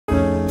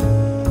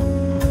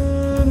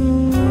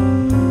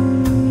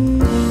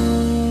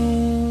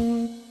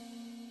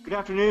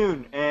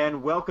afternoon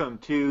and welcome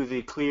to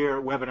the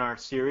CLEAR webinar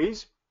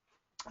series.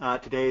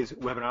 Today's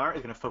webinar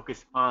is going to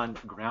focus on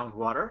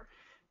groundwater,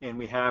 and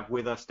we have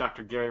with us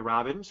Dr. Gary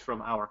Robbins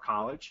from our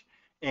college,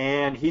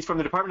 and he's from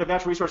the Department of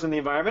Natural Resources and the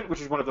Environment,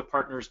 which is one of the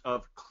partners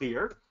of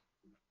CLEAR.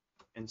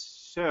 And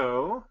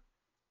so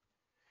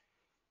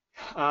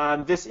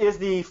this is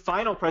the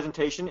final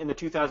presentation in the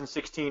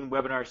 2016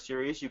 webinar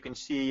series. You can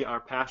see our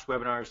past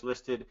webinars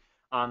listed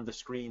on the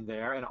screen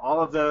there, and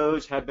all of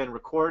those have been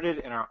recorded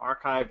and are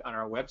archived on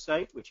our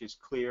website, which is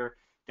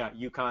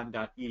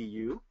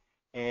clear.uconn.edu.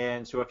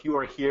 And so if you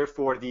are here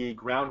for the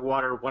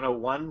Groundwater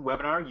 101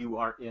 webinar, you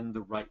are in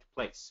the right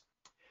place.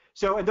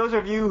 So, and those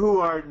of you who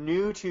are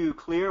new to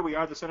CLEAR, we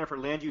are the Center for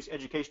Land Use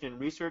Education and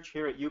Research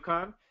here at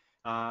UConn.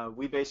 Our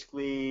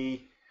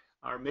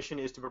mission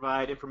is to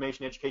provide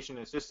information, education,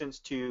 and assistance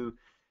to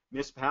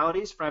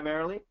municipalities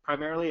primarily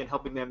in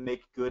helping them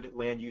make good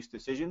land use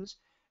decisions.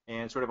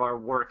 And sort of our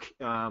work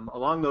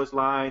along those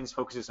lines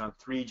focuses on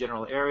three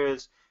general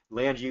areas: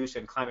 land use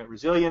and climate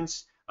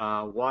resilience,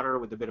 water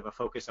with a bit of a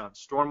focus on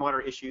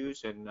stormwater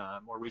issues, and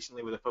more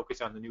recently with a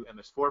focus on the new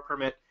MS4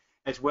 permit,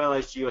 as well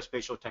as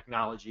geospatial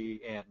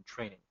technology and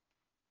training.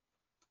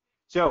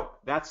 So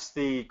that's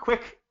the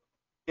quick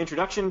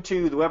introduction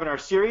to the webinar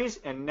series,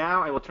 and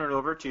now I will turn it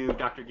over to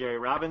Dr. Gary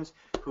Robbins,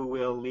 who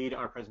will lead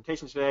our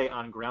presentation today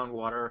on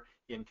groundwater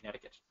in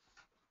Connecticut.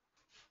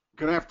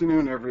 Good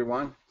afternoon,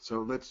 everyone.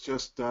 So let's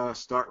just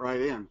start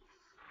right in.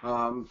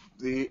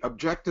 The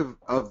objective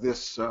of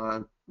this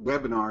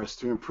webinar is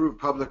to improve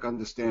public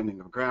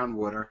understanding of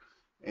groundwater,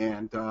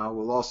 and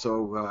we'll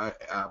also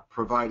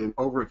provide an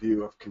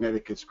overview of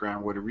Connecticut's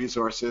groundwater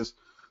resources.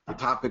 The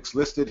topics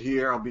listed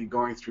here I'll be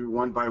going through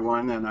one by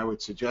one, and I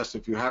would suggest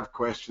if you have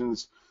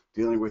questions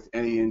dealing with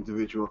any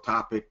individual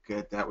topic,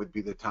 that would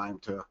be the time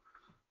to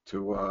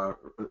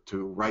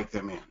write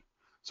them in.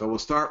 So we'll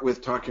start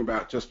with talking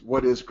about just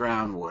what is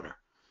groundwater.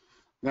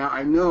 Now,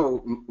 I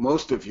know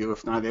most of you,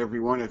 if not every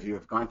one of you,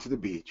 have gone to the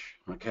beach,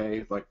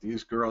 okay, like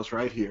these girls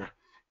right here,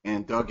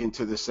 and dug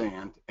into the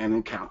sand and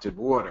encountered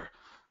water,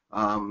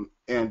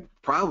 and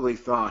probably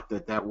thought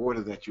that that water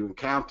that you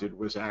encountered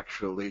was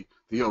actually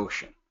the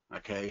ocean,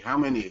 okay? How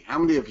many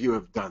of you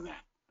have done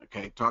that?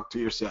 Okay, talk to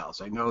yourselves.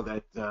 I know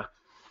that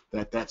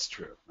that's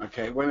true,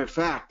 okay? When in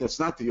fact, that's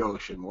not the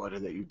ocean water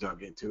that you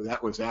dug into.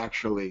 That was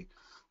actually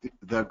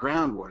the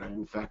groundwater.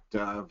 In fact,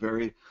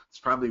 it's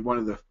probably one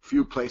of the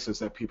few places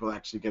that people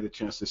actually get a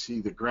chance to see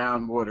the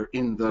groundwater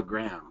in the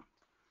ground.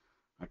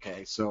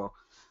 Okay, so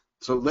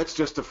let's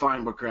just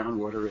define what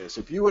groundwater is.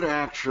 If you were to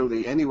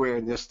actually, anywhere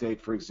in this state,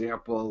 for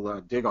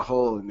example, dig a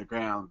hole in the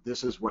ground,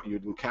 this is what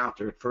you'd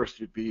encounter. At first,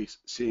 you'd be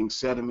seeing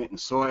sediment and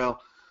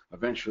soil.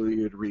 Eventually,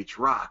 you'd reach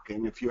rock.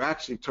 And if you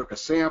actually took a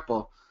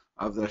sample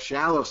of the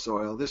shallow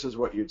soil, this is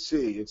what you'd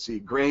see. You'd see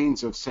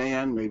grains of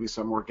sand, maybe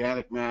some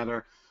organic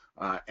matter,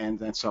 and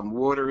then some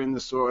water in the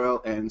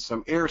soil and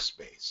some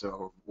airspace,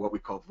 so what we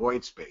call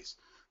void space.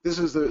 This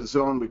is the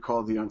zone we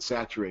call the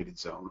unsaturated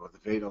zone, or the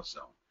vadose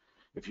zone.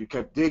 If you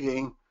kept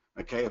digging,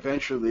 okay,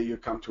 eventually you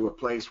come to a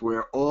place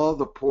where all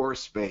the pore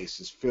space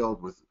is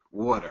filled with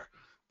water.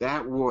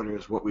 That water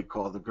is what we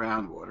call the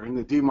groundwater, and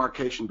the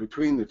demarcation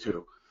between the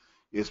two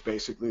is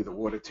basically the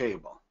water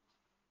table.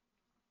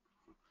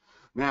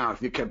 Now,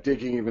 if you kept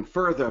digging even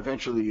further,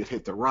 eventually you'd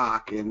hit the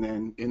rock, and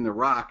then in the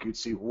rock you'd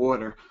see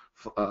water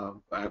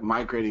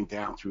migrating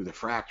down through the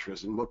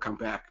fractures, and we'll come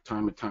back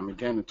time and time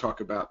again and talk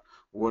about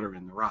water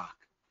in the rock.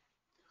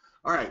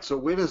 All right, so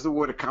where does the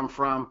water come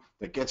from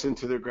that gets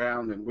into the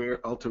ground, and where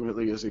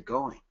ultimately is it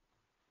going?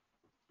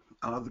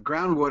 The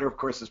groundwater, of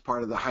course, is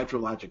part of the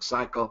hydrologic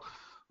cycle.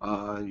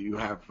 You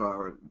have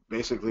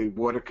basically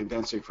water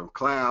condensing from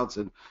clouds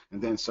and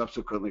then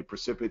subsequently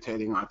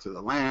precipitating onto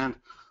the land.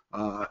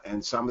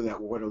 And some of that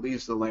water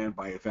leaves the land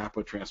by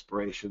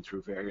evapotranspiration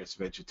through various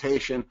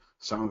vegetation.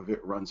 Some of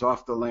it runs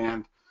off the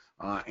land,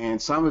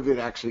 and some of it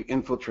actually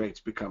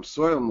infiltrates, becomes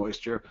soil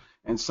moisture,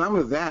 and some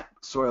of that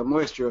soil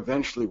moisture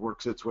eventually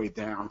works its way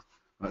down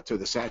to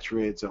the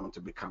saturated zone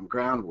to become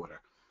groundwater.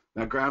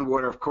 Now,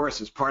 groundwater, of course,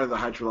 is part of the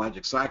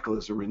hydrologic cycle,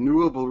 is a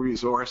renewable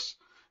resource,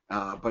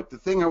 but the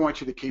thing I want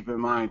you to keep in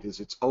mind is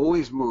it's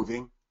always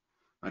moving.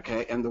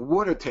 Okay, and the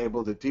water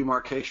table, the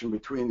demarcation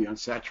between the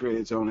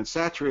unsaturated zone and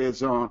saturated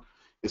zone,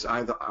 is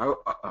either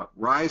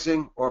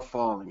rising or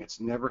falling. It's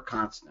never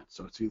constant,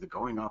 so it's either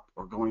going up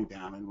or going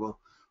down, and we'll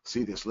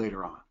see this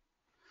later on.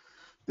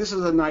 This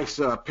is a nice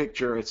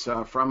picture. It's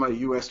from a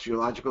U.S.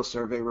 Geological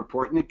Survey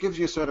report, and it gives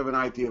you sort of an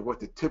idea of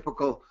what the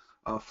typical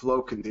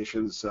flow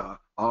conditions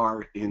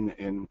are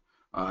in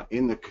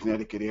the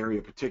Connecticut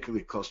area,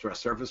 particularly close to our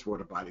surface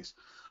water bodies.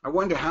 I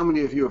wonder how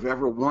many of you have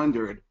ever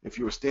wondered, if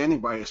you were standing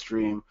by a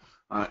stream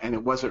and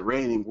it wasn't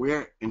raining,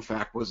 where in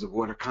fact was the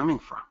water coming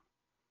from?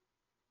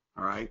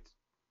 All right,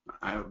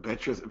 I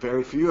bet you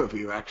very few of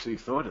you actually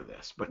thought of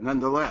this, but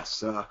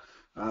nonetheless,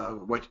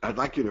 what I'd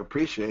like you to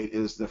appreciate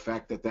is the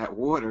fact that that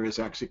water is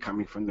actually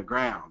coming from the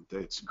ground.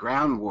 It's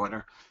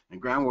groundwater,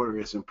 and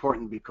groundwater is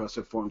important because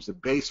it forms the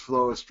base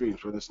flow of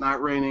streams. When it's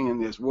not raining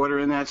and there's water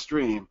in that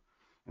stream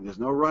and there's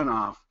no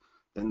runoff,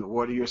 then the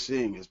water you're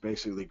seeing is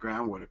basically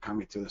groundwater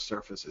coming to the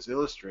surface as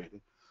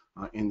illustrated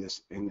in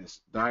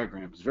this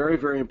diagram. It's very,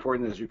 very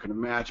important, as you can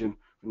imagine,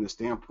 from the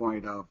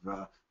standpoint of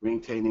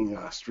maintaining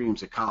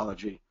streams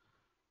ecology.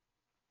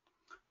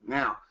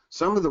 Now,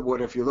 some of the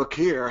water, if you look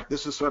here,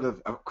 this is sort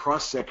of a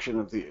cross-section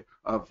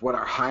of what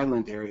our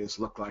highland areas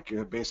look like.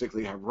 You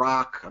basically have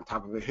rock on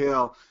top of a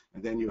hill,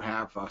 and then you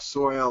have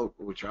soil,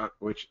 which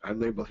I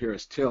label here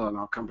as till, and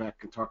I'll come back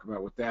and talk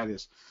about what that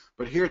is.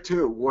 But here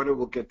too, water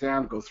will get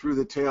down, go through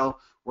the till,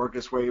 work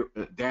its way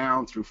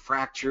down through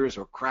fractures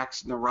or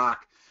cracks in the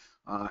rock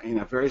in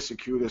a very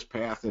circuitous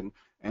path,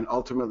 and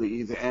ultimately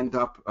either end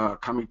up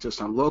coming to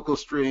some local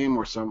stream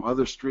or some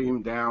other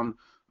stream down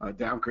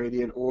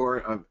gradient,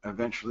 or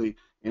eventually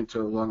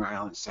into Long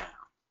Island Sound.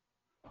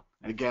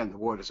 And again, the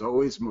water is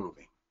always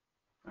moving.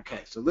 Okay,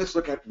 so let's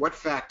look at what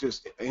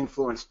factors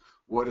influence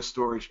water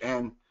storage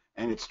and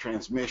its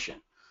transmission.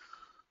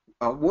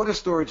 Water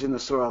storage in the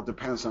soil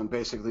depends on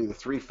basically the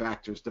three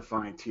factors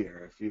defined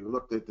here. If you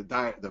looked at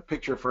the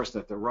picture first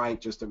at the right,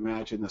 just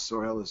imagine the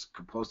soil is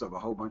composed of a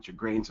whole bunch of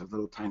grains of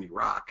little tiny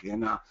rock.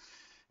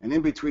 And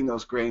in between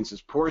those grains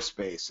is pore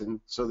space.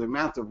 And so the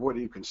amount of water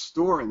you can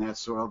store in that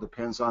soil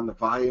depends on the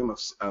volume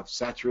of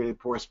saturated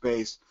pore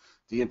space,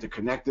 the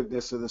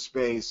interconnectedness of the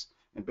space,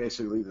 and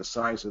basically the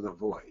size of the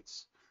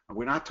voids. And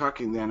we're not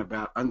talking then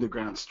about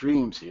underground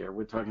streams here.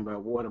 We're talking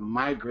about water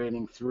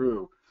migrating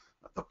through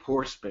the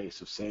pore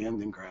space of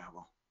sand and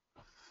gravel.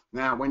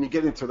 Now, when you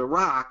get into the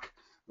rock,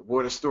 the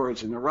water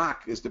storage in the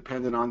rock is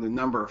dependent on the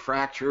number of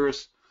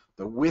fractures,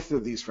 the width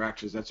of these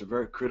fractures. That's a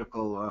very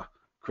critical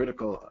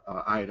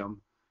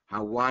item,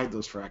 how wide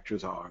those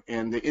fractures are,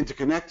 and the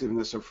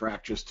interconnectedness of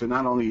fractures to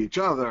not only each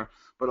other,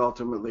 but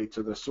ultimately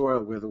to the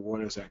soil where the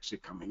water is actually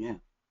coming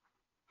in.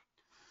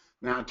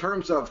 Now, in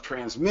terms of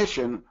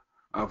transmission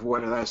of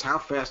water, that is, how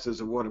fast does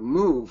the water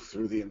move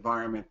through the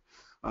environment,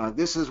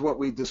 this is what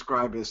we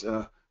describe as,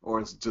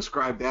 or is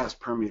described as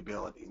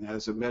permeability. And that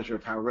is a measure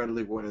of how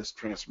readily water is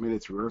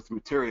transmitted through earth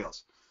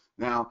materials.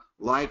 Now,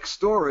 like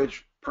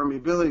storage,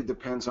 permeability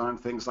depends on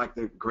things like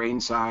the grain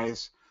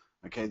size,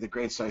 okay, the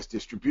grain size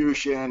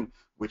distribution,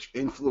 which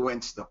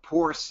influence the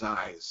pore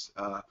size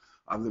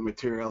of the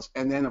materials,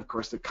 and then, of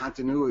course, the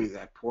continuity of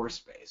that pore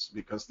space,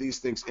 because these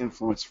things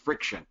influence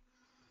friction.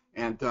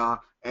 And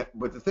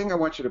but the thing I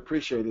want you to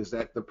appreciate is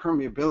that the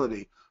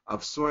permeability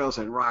of soils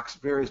and rocks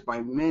varies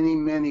by many,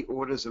 many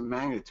orders of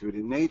magnitude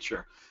in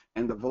nature.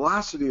 And the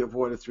velocity of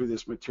water through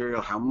this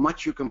material, how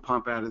much you can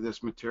pump out of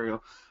this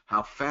material,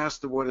 how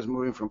fast the water is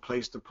moving from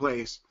place to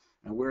place,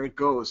 and where it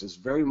goes is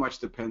very much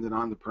dependent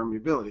on the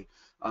permeability.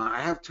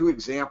 I have two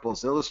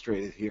examples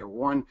illustrated here.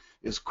 One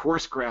is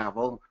coarse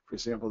gravel. For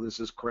example, this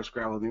is coarse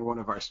gravel near one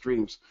of our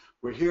streams,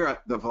 where here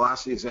the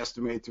velocity is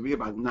estimated to be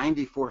about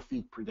 94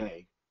 feet per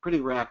day, pretty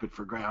rapid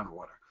for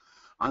groundwater.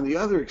 On the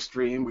other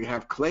extreme, we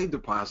have clay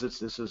deposits.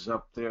 This is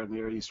up there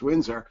near East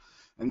Windsor,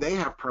 and they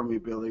have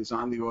permeabilities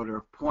on the order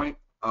of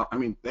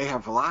they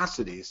have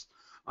velocities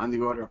on the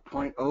order of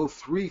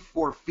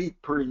 0.034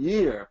 feet per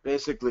year.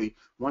 Basically,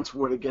 once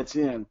water gets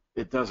in,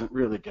 it doesn't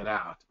really get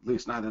out, at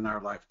least not in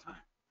our lifetime.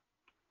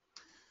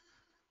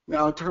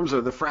 Now, in terms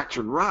of the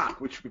fractured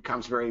rock, which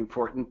becomes very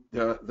important,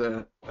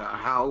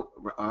 how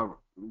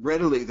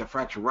readily the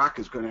fractured rock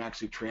is going to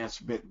actually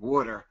transmit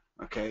water,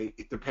 okay,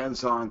 it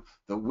depends on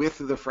the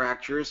width of the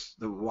fractures.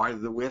 The wider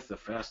the width, the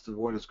faster the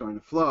water is going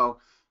to flow,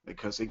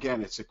 because,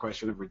 again, it's a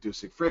question of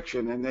reducing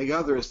friction. And the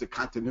other is the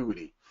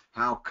continuity.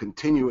 How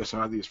continuous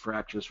are these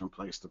fractures from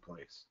place to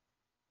place?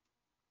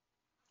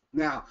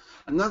 Now,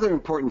 another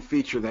important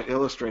feature that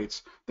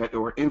illustrates that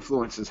or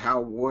influences how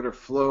water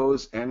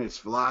flows and its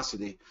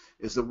velocity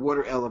is the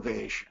water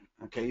elevation.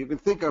 Okay, you can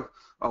think of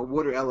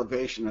water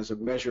elevation as a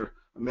measure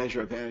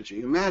of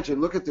energy. Imagine,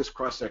 look at this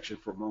cross section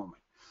for a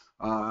moment.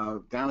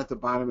 Down at the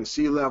bottom is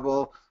sea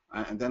level,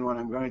 and then what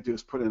I'm going to do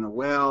is put in a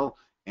well,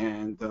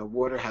 and the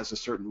water has a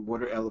certain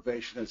water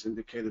elevation that's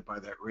indicated by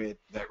that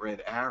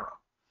red arrow.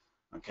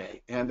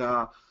 Okay, and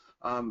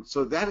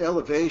so that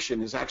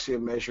elevation is actually a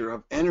measure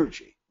of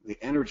energy. The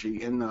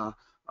energy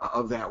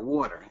of that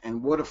water,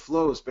 and water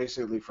flows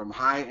basically from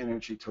high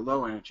energy to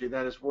low energy.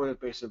 That is, water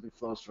basically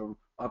flows from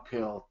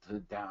uphill to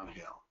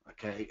downhill.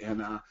 Okay,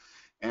 and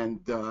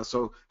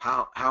so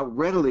how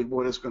readily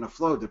water is going to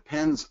flow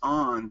depends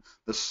on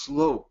the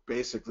slope,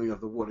 basically, of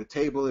the water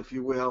table, if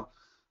you will.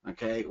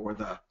 Okay, or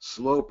the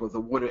slope of the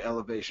water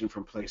elevation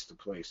from place to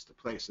place to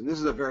place. And this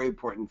is a very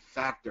important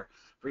factor.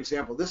 For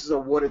example, this is a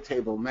water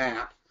table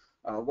map.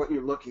 What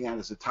you're looking at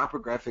is a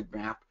topographic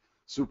map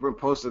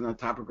superimposed on the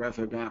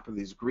topographic map of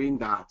these green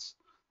dots.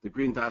 The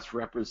green dots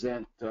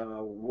represent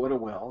water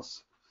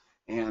wells,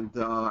 and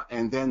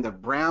then the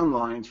brown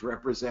lines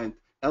represent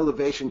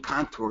elevation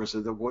contours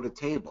of the water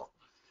table.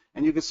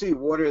 And you can see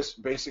water is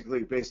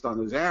basically, based on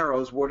those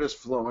arrows, water is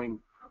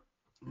flowing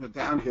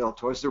downhill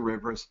towards the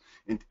rivers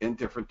in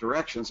different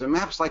directions. And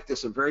maps like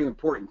this are very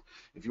important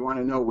if you want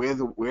to know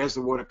where's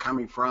the water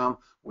coming from,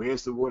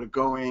 where's the water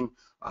going,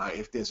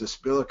 if there's a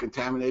spill of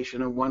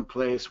contamination in one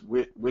place,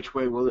 which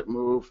way will it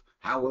move,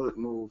 how will it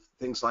move,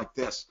 things like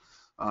this.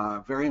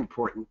 Very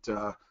important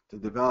to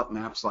develop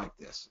maps like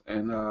this.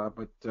 And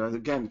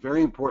again,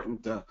 very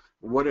important.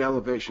 Water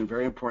elevation,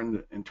 very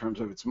important in terms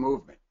of its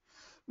movement.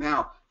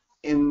 Now,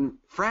 in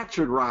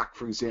fractured rock,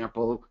 for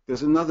example,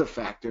 there's another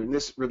factor, and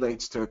this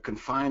relates to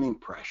confining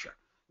pressure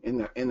in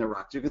the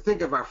rock. You can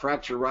think of our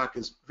fractured rock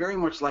as very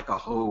much like a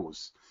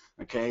hose,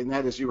 okay? And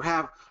that is, you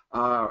have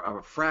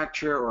a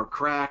fracture or a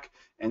crack,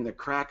 and the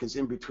crack is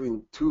in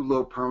between two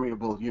low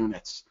permeable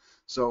units.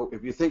 So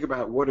if you think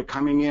about water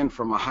coming in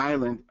from a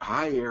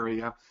high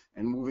area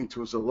and moving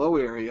towards a low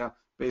area,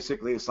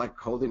 basically it's like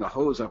holding a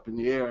hose up in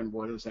the air, and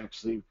water is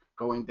actually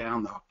going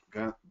down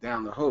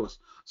the hose.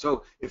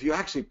 So if you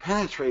actually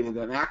penetrated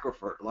an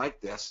aquifer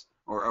like this,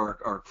 or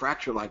a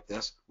fracture like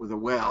this with a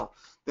well,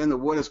 then the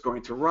water is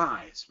going to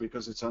rise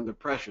because it's under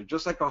pressure,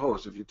 just like a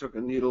hose. If you took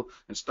a needle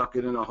and stuck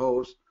it in a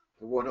hose,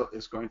 the water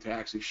is going to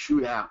actually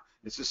shoot out.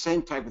 It's the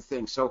same type of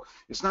thing. So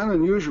it's not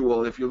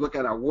unusual if you look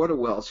at our water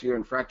wells here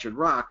in fractured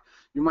rock,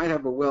 you might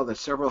have a well that's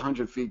several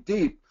hundred feet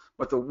deep,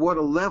 but the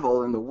water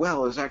level in the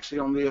well is actually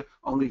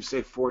only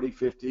say 40,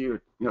 50,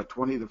 or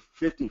 20 to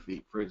 50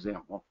 feet, for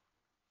example.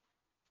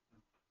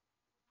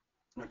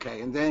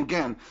 Okay, and then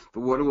again, the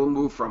water will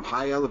move from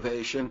high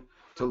elevation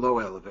to low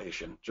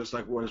elevation, just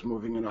like water is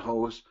moving in a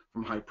hose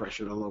from high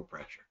pressure to low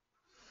pressure.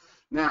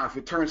 Now, if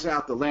it turns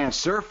out the land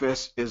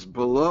surface is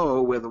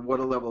below where the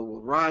water level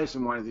will rise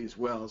in one of these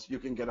wells, you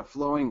can get a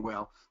flowing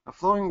well. Now,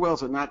 flowing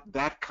wells are not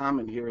that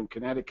common here in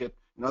Connecticut.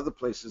 In other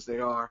places they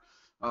are,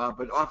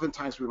 but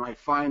oftentimes we might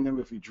find them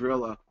if you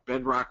drill a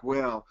bedrock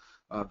well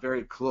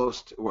very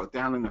close to, or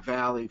down in the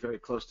valley, very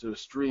close to a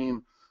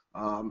stream,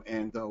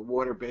 and the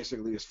water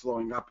basically is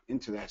flowing up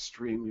into that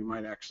stream. You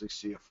might actually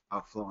see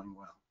a flowing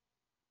well.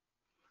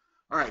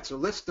 All right, so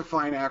let's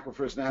define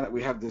aquifers now that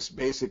we have this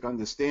basic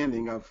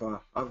understanding of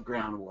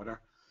groundwater.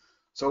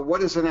 So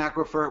what is an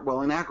aquifer? Well,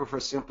 an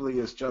aquifer simply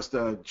is just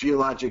a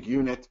geologic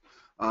unit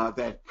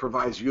that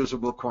provides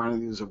usable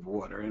quantities of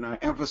water. And I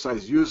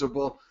emphasize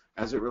usable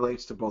as it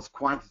relates to both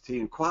quantity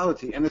and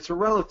quality, and it's a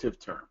relative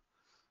term.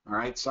 All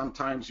right,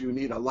 sometimes you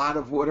need a lot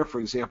of water.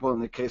 For example, in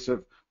the case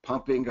of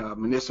pumping a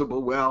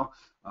municipal well,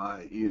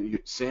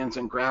 sands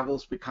and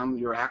gravels become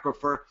your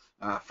aquifer.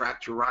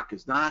 Fractured rock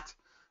is not.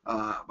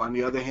 On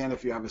the other hand,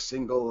 if you have a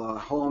single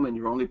home and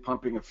you're only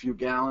pumping a few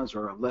gallons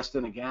or less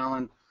than a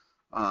gallon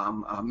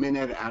a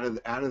minute out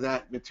of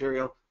that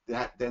material,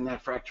 then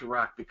that fractured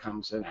rock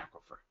becomes an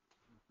aquifer.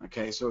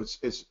 Okay, so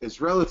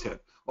it's relative.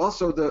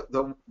 Also,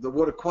 the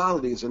water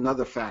quality is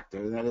another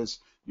factor. That is,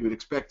 you would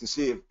expect to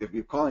see, if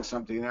you're calling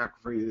something an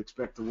aquifer, you'd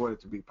expect the water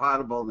to be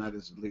potable, and that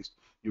is, at least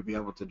you'll be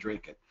able to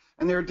drink it.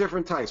 And there are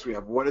different types. We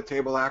have water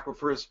table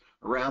aquifers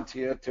around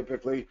here.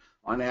 Typically,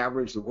 on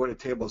average, the water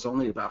table is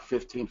only about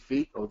 15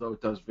 feet, although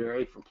it does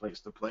vary from place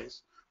to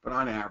place, but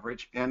on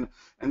average. And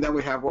then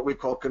we have what we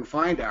call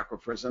confined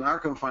aquifers. And our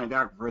confined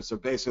aquifers are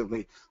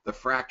basically the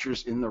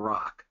fractures in the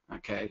rock,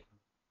 okay?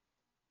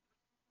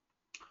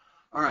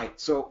 All right,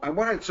 so I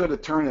want to sort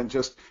of turn and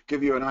just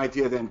give you an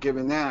idea then,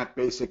 given that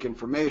basic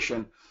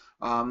information,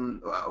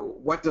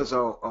 what does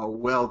a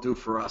well do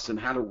for us and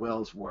how do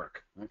wells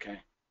work, okay?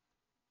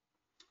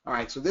 All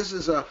right, so this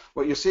is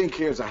what you're seeing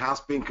here is a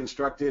house being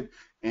constructed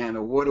and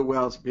a water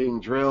well is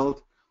being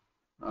drilled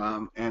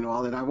and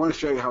all that. I want to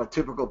show you how a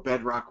typical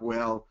bedrock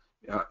well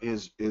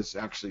is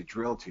actually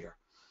drilled here.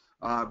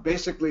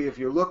 Basically, if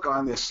you look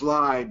on this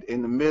slide,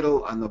 in the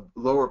middle on the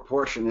lower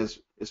portion is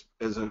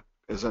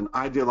an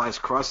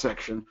idealized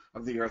cross-section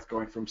of the earth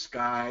going from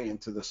sky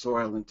into the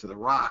soil into the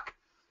rock.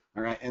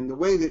 All right, and the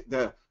way that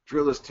the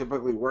drillers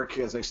typically work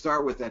here is they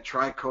start with that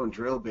tricone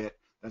drill bit.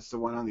 That's the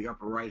one on the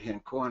upper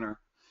right-hand corner.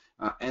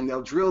 And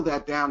they'll drill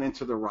that down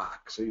into the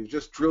rock. So you've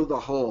just drilled a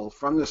hole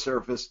from the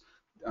surface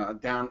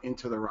down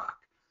into the rock.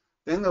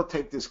 Then they'll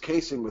take this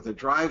casing with a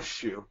drive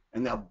shoe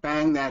and they'll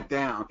bang that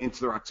down into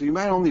the rock. So you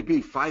might only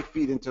be 5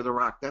 feet into the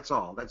rock. That's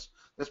all.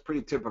 That's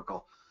pretty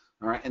typical.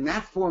 All right, and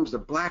that forms the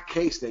black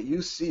case that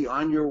you see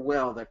on your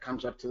well that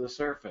comes up to the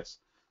surface.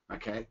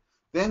 Okay.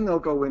 Then they'll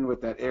go in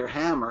with that air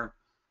hammer.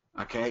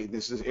 Okay,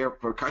 this is air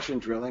percussion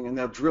drilling, and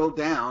they'll drill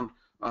down,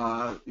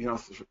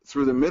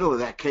 through the middle of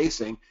that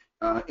casing.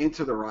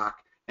 Into the rock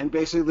and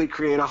basically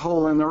create a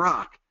hole in the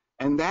rock.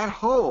 And that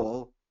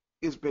hole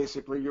is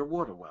basically your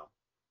water well.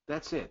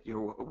 That's it.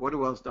 Your water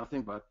well is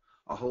nothing but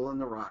a hole in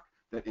the rock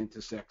that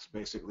intersects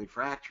basically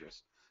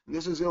fractures. And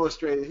this is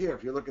illustrated here.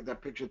 If you look at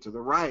that picture to the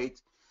right,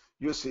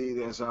 you'll see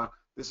this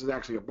is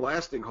actually a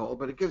blasting hole,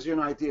 but it gives you an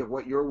idea of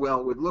what your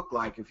well would look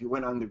like if you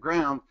went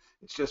underground.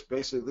 It's just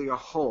basically a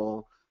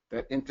hole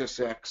that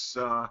intersects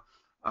a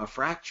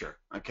fracture,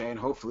 okay? And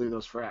hopefully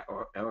those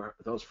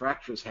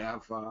fractures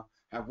have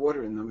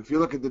water in them. If you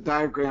look at the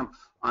diagram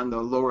on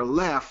the lower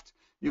left,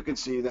 you can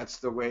see that's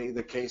the way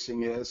the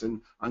casing is,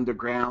 and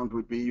underground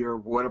would be your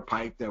water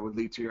pipe that would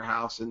lead to your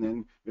house, and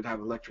then you'd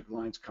have electric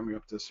lines coming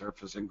up to the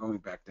surface and going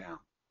back down.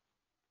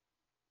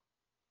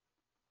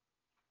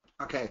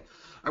 Okay,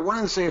 I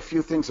wanted to say a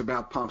few things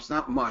about pumps,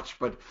 not much,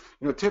 but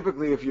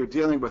typically if you're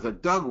dealing with a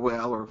dug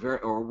well or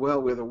a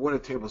well where the water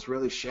table is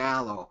really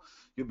shallow,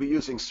 you'll be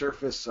using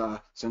surface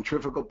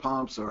centrifugal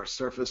pumps or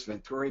surface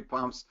Venturi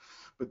pumps.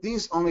 But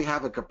these only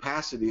have a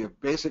capacity of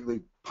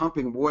basically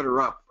pumping water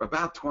up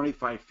about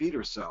 25 feet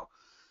or so.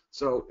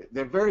 So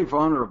they're very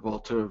vulnerable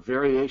to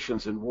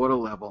variations in water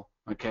level,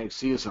 okay,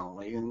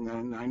 seasonally.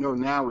 And I know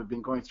now we've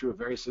been going through a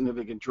very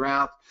significant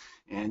drought,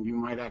 and you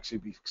might actually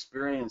be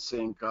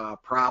experiencing a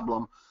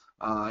problem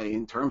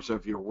in terms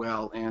of your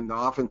well. And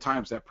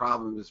oftentimes that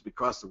problem is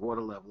because the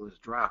water level is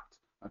dropped,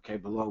 okay,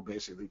 below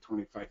basically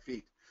 25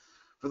 feet.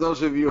 For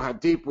those of you who have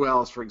deep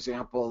wells, for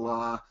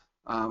example,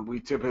 we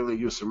typically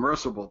use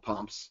submersible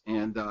pumps,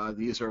 and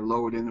these are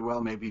lowered in the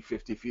well, maybe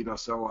 50 feet or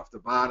so off the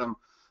bottom.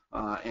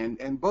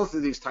 And both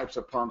of these types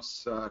of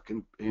pumps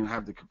can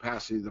have the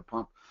capacity to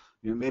pump,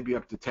 maybe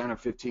up to 10 or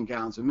 15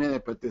 gallons a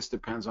minute, but this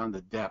depends on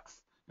the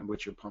depth in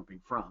which you're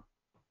pumping from.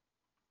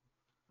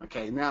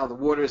 Okay, now the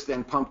water is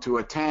then pumped to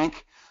a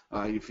tank.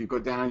 If you go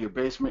down in your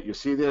basement, you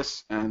see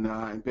this,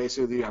 and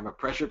basically you have a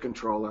pressure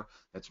controller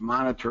that's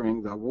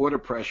monitoring the water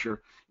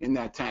pressure in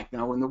that tank.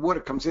 Now, when the water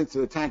comes into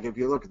the tank, if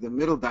you look at the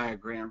middle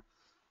diagram,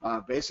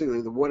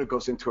 basically the water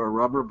goes into a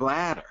rubber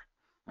bladder,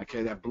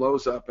 okay, that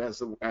blows up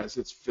as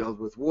it's filled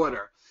with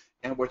water.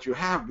 And what you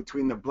have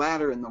between the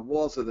bladder and the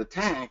walls of the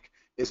tank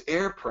is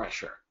air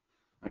pressure.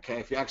 Okay,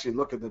 if you actually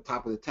look at the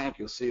top of the tank,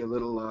 you'll see a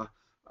little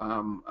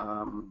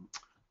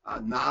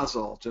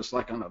nozzle, just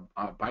like on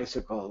a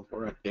bicycle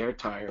or an air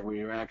tire, where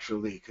you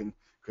actually can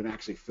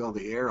actually fill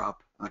the air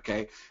up.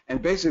 Okay,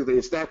 and basically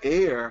it's that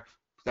air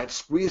that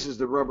squeezes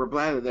the rubber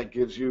bladder that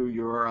gives you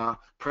your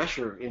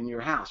pressure in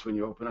your house when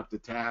you open up the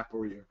tap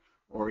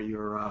or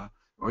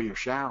your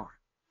shower.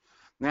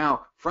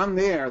 Now, from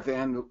there,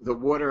 then the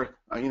water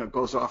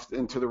goes off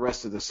into the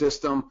rest of the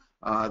system.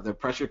 The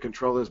pressure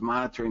controller is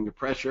monitoring the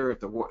pressure.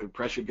 If the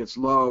pressure gets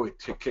low,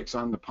 it kicks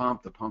on the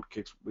pump. The pump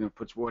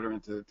puts water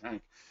into the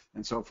tank,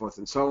 and so forth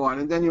and so on.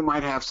 And then you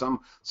might have some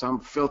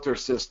filter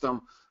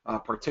system.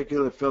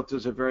 Particulate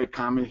filters are very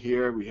common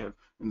here. We have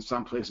in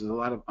some places a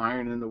lot of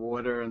iron in the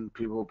water, and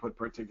people will put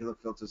particulate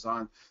filters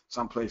on.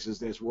 Some places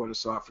there's water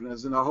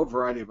softeners and a whole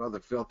variety of other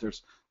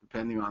filters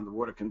depending on the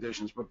water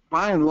conditions. But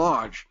by and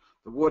large,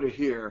 the water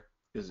here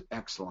is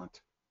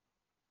excellent.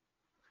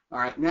 All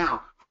right,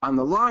 now on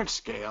the large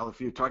scale, if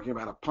you're talking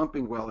about a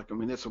pumping well, like a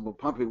municipal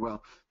pumping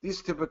well,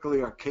 these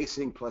typically are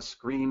casing plus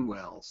screen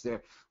wells.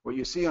 What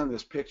you see on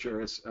this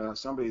picture is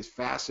somebody is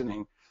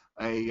fastening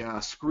a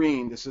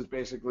screen. This is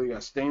basically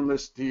a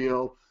stainless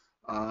steel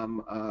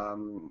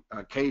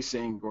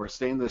casing, or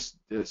it's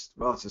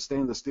a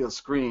stainless steel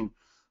screen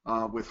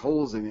with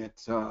holes in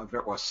it,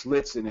 or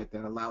slits in it,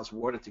 that allows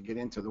water to get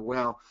into the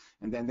well,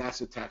 and then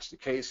that's attached to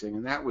casing,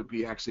 and that would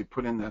be actually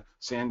put in the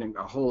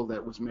a hole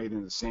that was made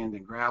in the sand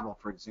and gravel,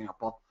 for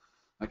example.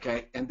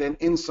 Okay, and then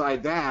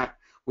inside that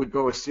would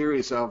go a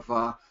series of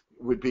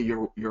would be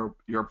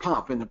your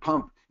pump, and the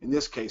pump in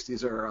this case,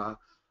 these are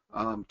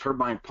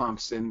turbine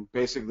pumps, and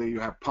basically you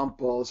have pump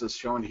bowls as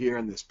shown here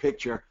in this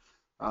picture.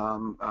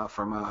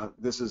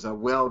 This is a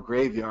well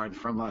graveyard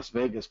from Las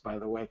Vegas, by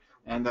the way,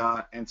 and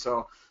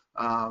so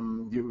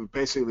you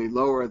basically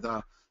lower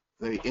the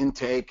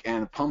intake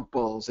and pump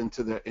bowls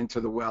into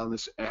the well. And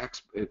this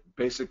it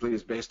basically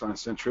is based on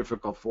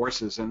centrifugal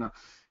forces, and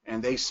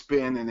they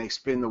spin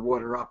the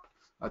water up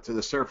to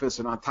the surface,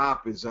 and on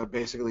top is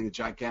basically a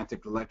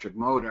gigantic electric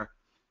motor,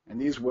 and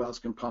these wells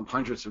can pump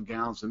hundreds of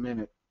gallons a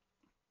minute.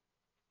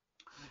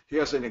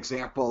 Here's an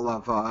example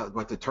of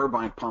what the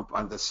turbine pump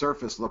on the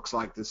surface looks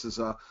like. This is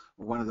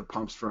one of the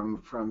pumps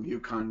from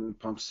UConn,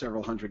 pumps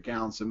several hundred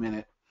gallons a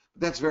minute.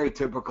 That's very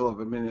typical of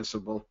a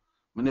municipal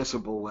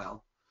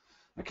well.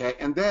 Okay,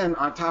 and then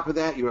on top of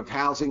that, you have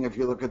housing. If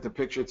you look at the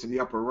picture to the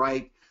upper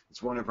right,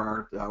 it's one of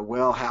our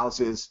well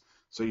houses.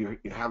 So you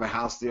have a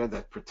house there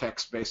that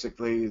protects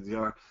basically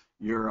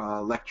your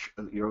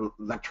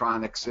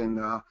electronics and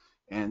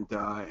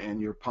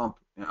your pump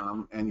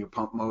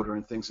motor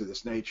and things of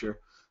this nature.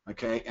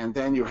 Okay, and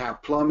then you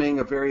have plumbing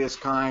of various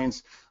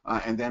kinds,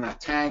 and then a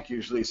tank,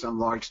 usually some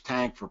large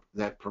tank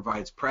that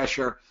provides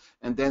pressure,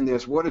 and then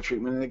there's water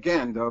treatment. And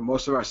again,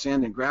 most of our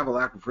sand and gravel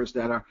aquifers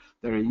that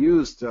are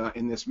used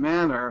in this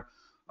manner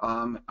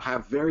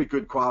have very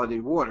good quality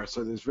water.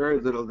 So there's very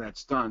little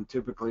that's done.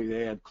 Typically,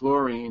 they add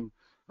chlorine,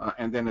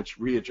 and then it's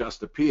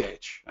readjust the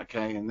pH.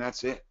 Okay, and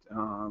that's it.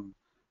 And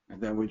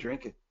then we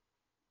drink it.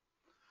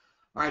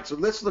 All right, so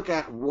let's look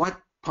at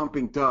what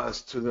pumping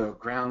does to the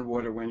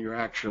groundwater when you're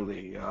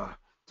actually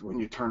when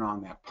you turn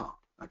on that pump.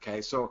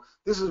 Okay, so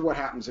this is what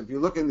happens. If you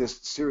look in this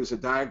series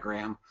of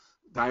diagrams,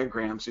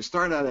 you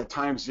start out at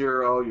time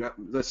zero.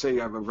 Let's say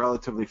you have a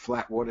relatively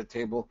flat water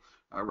table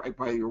right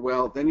by your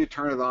well. Then you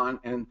turn it on,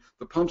 and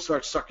the pump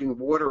starts sucking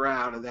water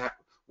out of that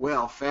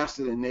well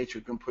faster than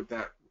nature can put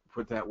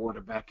that water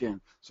back in.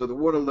 So the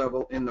water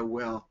level in the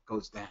well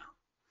goes down.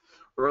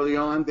 Early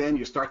on, then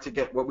you start to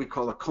get what we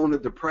call a cone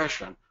of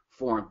depression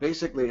form.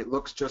 Basically, it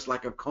looks just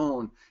like a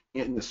cone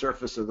in the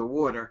surface of the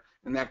water,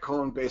 and that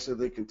cone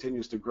basically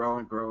continues to grow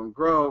and grow and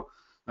grow,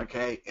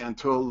 okay,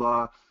 until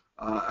a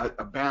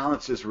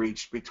balance is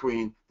reached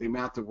between the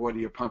amount of water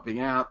you're pumping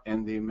out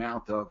and the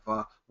amount of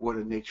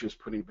water nature is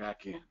putting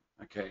back in,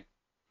 okay.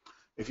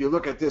 if you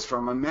look at this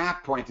from a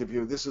map point of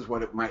view, this is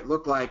what it might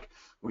look like.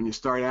 When you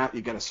start out,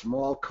 you get a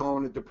small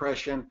cone of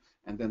depression,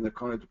 and then the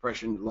cone of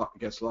depression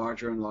gets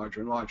larger and larger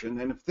and larger. And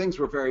then if things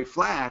were very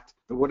flat,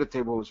 the water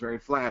table was very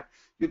flat,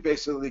 you'd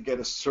basically get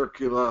a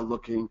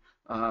circular-looking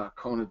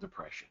cone of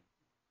depression,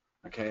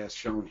 okay, as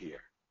shown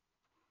here.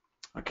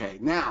 Okay,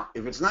 now,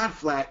 if it's not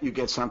flat, you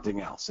get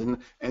something else. And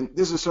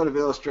this is sort of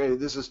illustrated.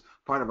 This is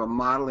part of a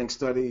modeling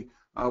study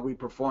we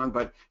performed.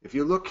 But if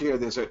you look here,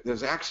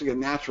 there's actually a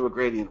natural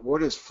gradient.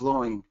 Water is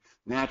flowing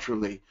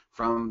naturally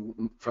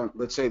from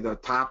let's say, the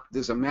top.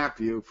 There's a map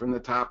view from the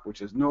top,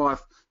 which is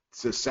north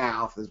to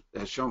south,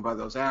 as shown by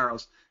those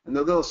arrows. And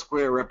the little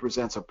square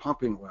represents a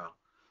pumping well.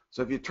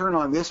 So if you turn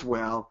on this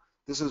well,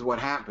 this is what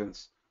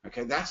happens.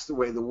 Okay, that's the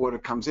way the water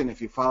comes in.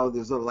 If you follow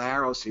these little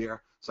arrows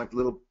here, it's like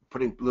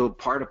putting little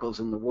particles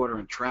in the water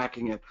and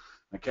tracking it.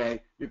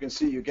 Okay, you can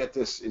see you get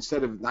this,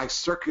 instead of a nice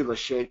circular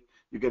shape,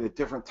 you get a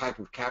different type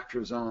of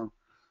capture zone,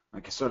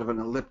 like a sort of an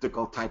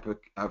elliptical type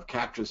of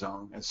capture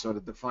zone, as sort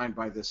of defined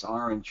by this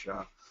orange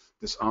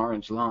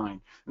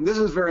line. And this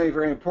is very,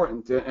 very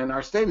important. And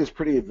our state is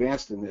pretty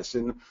advanced in this,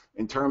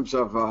 in terms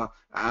of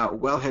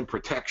wellhead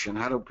protection,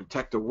 how to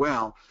protect a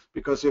well.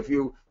 Because if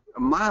you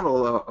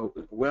model a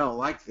well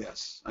like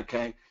this,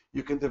 okay,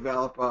 you can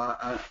develop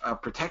a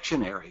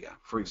protection area,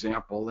 for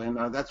example,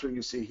 and that's what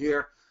you see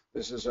here.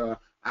 This is a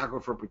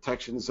aquifer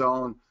protection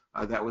zone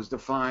that was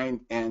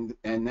defined, and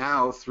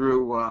now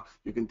through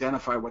you can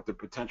identify what the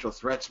potential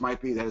threats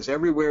might be. That is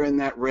everywhere in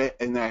that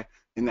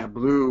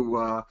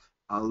blue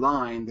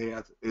line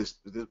there is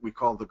we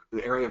call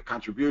the area of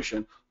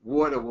contribution.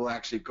 Water will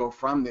actually go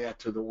from there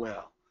to the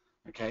well.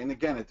 Okay, and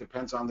again, it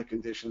depends on the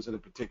conditions at a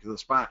particular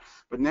spot.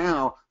 But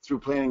now, through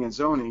planning and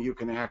zoning, you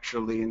can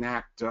actually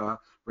enact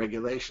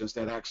regulations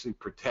that actually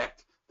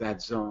protect that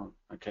zone,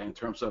 okay, in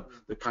terms of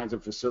the kinds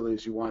of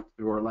facilities you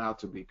are allowed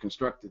to be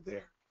constructed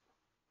there.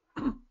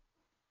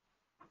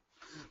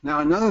 Now,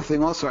 another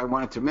thing also I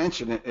wanted to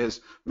mention is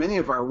many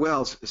of our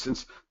wells,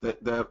 since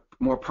the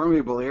more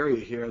permeable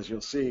area here, as you'll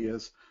see,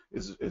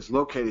 is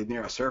located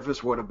near our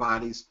surface water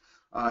bodies.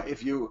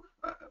 If you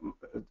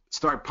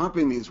start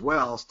pumping these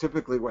wells,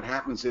 typically what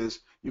happens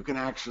is you can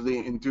actually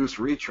induce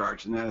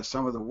recharge, and that is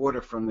some of the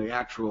water from the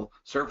actual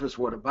surface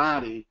water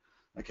body,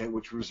 okay,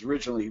 which was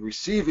originally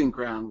receiving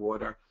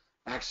groundwater,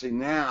 actually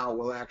now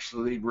will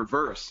actually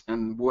reverse,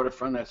 and water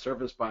from that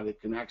surface body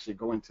can actually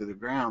go into the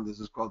ground.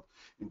 This is called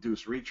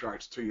induced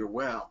recharge to your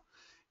well.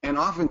 And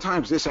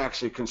oftentimes this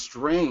actually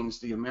constrains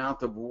the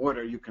amount of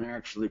water you can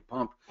actually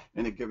pump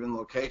in a given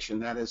location.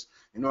 That is,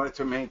 in order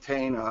to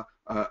maintain a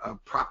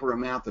proper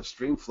amount of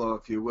stream flow,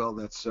 if you will,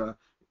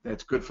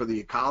 that's good for the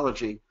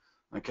ecology,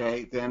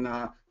 okay,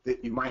 then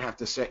you might have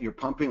to set your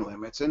pumping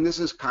limits. And this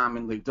is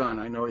commonly done.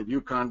 I know at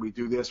UConn we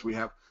do this.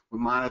 We're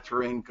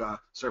monitoring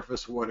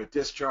surface water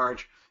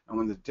discharge, and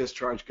when the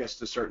discharge gets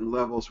to certain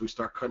levels, we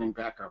start cutting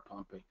back our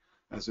pumping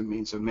as a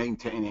means of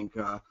maintaining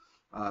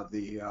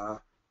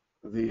the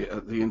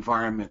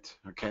environment,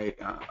 okay,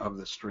 of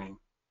the stream.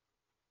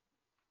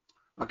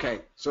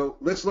 Okay, so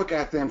let's look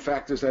at then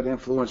factors that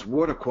influence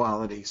water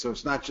quality. So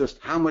it's not just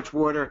how much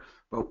water,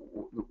 but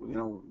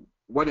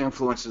what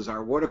influences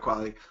our water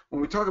quality.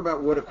 When we talk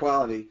about water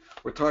quality,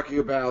 we're talking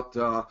about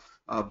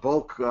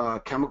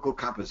bulk chemical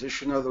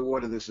composition of the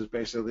water. This is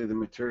basically the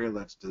material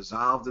that's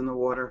dissolved in the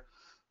water.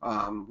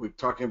 We're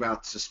talking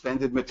about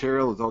suspended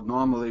material, although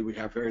normally we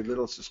have very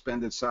little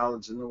suspended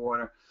solids in the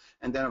water.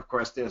 And then, of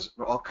course, there's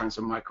all kinds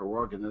of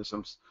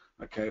microorganisms,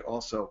 okay,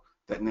 also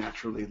that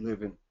naturally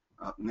live in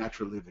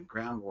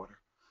groundwater,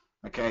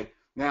 okay.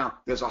 Now,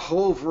 there's a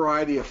whole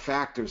variety of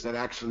factors that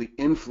actually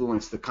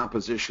influence the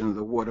composition of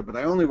the water, but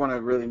I only want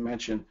to really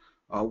mention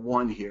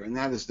one here, and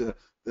that is the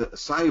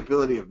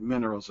solubility of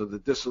minerals, or the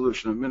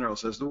dissolution of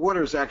minerals. As the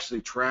water is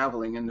actually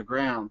traveling in the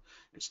ground,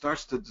 it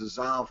starts to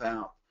dissolve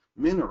out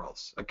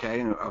minerals,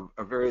 okay, of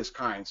various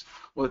kinds.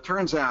 Well, it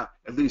turns out,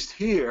 at least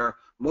here,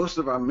 most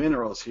of our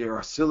minerals here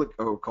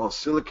are called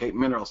silicate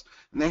minerals,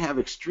 and they have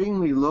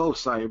extremely low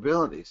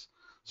solubilities.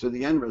 So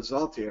the end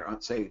result here,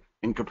 I'd say,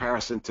 in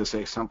comparison to,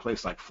 say,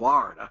 someplace like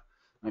Florida,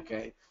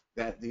 okay,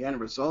 that the end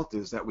result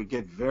is that we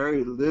get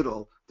very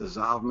little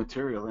dissolved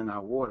material in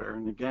our water.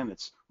 And again,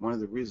 it's one of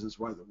the reasons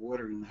why the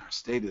water in our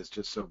state is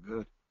just so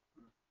good.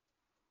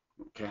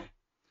 Okay.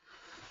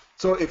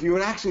 So if you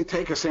would actually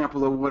take a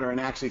sample of water and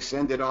actually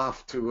send it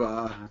off to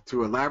a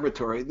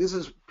laboratory, this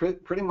is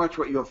pretty much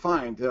what you'll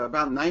find.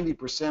 About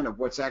 90% of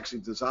what's actually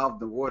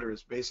dissolved in the water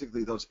is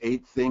basically those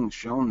 8 things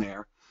shown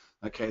there.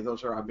 Okay,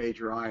 those are our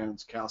major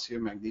ions: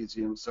 calcium,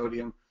 magnesium,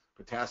 sodium,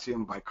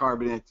 potassium,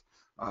 bicarbonate,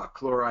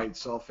 chloride,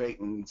 sulfate,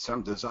 and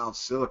some dissolved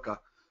silica.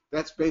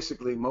 That's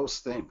basically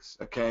most things,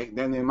 okay?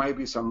 Then there might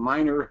be some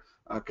minor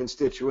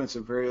constituents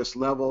of various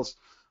levels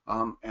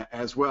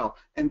as well.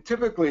 And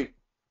typically,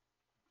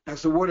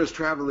 as the water is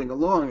traveling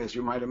along, as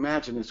you might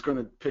imagine, it's going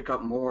to pick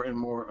up more and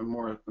more and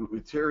more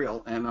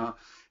material.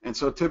 And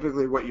so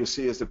typically what you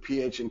see is the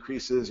pH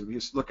increases. If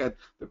you look at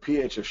the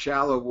pH of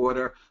shallow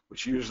water,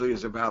 which usually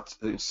is about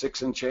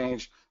 6 and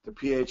change, the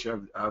pH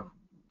of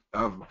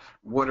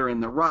water in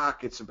the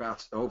rock, it's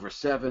about over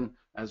 7.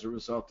 as a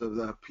result of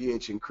the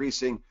pH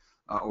increasing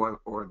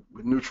or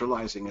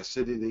neutralizing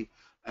acidity.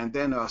 And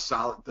then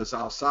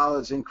dissolved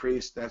solids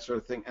increase, that sort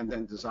of thing, and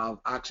then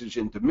dissolved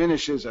oxygen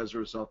diminishes as a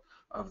result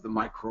of the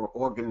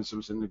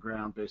microorganisms in the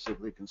ground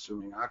basically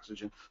consuming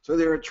oxygen. So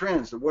there are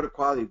trends. The water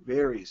quality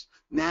varies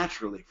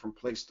naturally from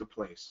place to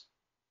place.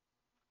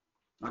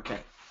 Okay,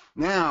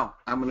 now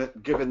I'm going to,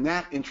 given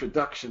that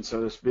introduction,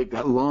 so to speak,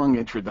 that long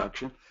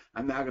introduction,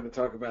 I'm now going to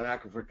talk about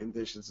aquifer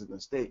conditions in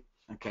the state.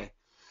 Okay.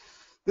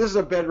 This is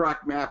a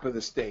bedrock map of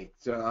the state.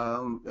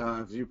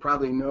 As you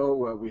probably know,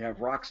 we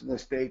have rocks in the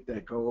state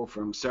that go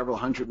from several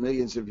hundred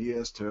millions of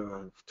years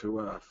to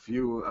a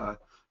few,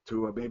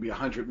 to maybe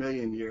 100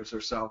 million years or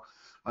so.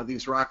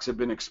 These rocks have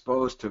been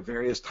exposed to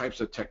various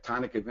types of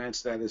tectonic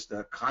events, that is,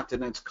 the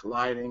continents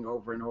colliding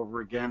over and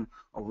over again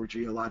over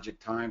geologic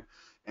time.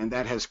 And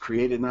that has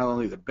created not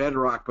only the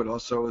bedrock, but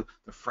also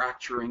the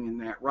fracturing in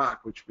that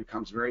rock, which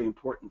becomes very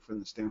important from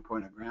the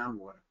standpoint of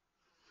groundwater.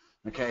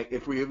 Okay,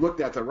 if we looked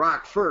at the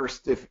rock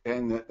first,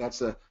 that's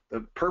the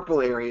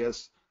purple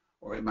areas,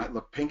 or it might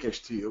look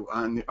pinkish to you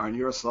on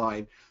your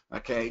slide,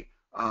 okay,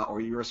 or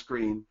your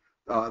screen,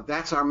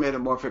 that's our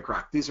metamorphic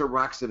rock. These are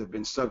rocks that have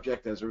been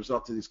subject as a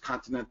result of these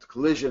continental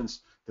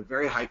collisions to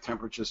very high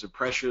temperatures and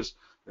pressures.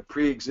 The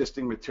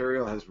pre-existing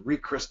material has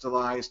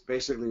recrystallized.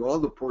 Basically, all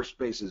the pore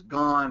space is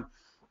gone,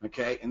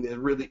 okay, and there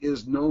really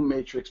is no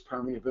matrix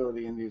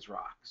permeability in these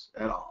rocks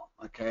at all,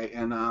 okay,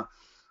 and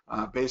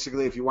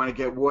basically, if you want to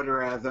get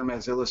water out of them,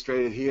 as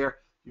illustrated here,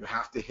 you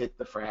have to hit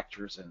the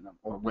fractures in them,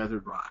 or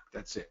weathered rock.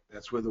 That's it.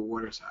 That's where the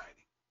water's hiding.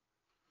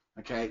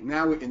 Okay,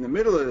 now in the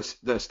middle of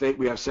the state,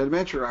 we have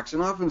sedimentary rocks,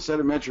 and often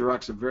sedimentary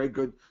rocks are very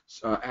good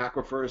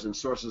aquifers and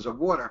sources of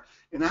water.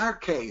 In our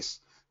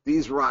case,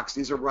 these are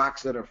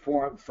rocks that are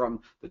formed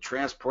from the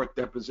transport,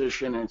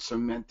 deposition, and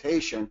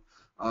cementation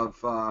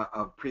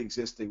of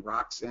pre-existing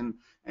rocks.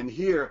 And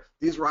here,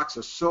 these rocks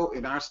are so,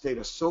 in our state,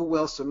 are so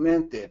well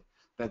cemented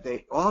that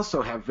they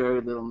also have very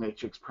little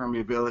matrix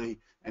permeability.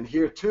 And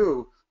here,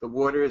 too, the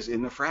water is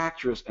in the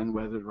fractures and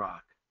weathered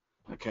rock.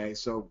 Okay,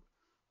 so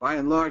by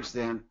and large,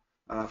 then,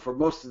 for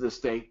most of the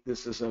state,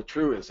 this is a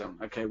truism.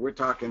 Okay, we're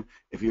talking,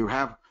 if you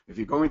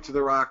go into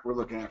the rock, we're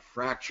looking at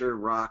fracture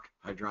rock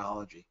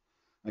hydrology.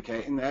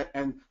 Okay,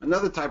 and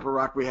another type of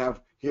rock we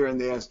have here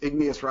and there is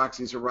igneous rocks.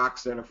 These are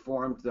rocks that are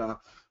formed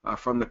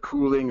from the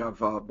cooling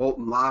of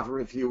molten lava,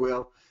 if you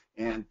will,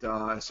 and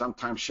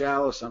sometimes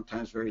shallow,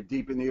 sometimes very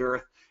deep in the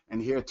earth.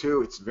 And here,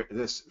 too, it's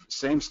this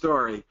same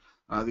story.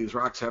 These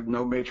rocks have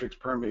no matrix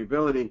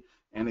permeability,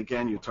 and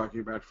again, you're talking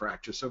about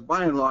fracture. So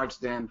by and large,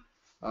 then,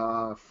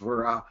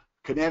 for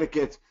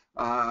Connecticut,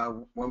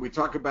 when we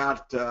talk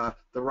about the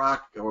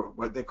rock, or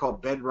what they call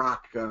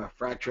bedrock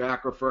fracture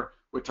aquifer,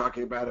 we're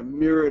talking about a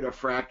myriad of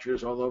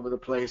fractures all over the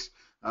place,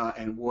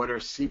 and water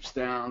seeps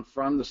down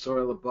from the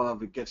soil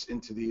above. It gets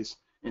into these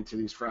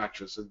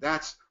fractures. So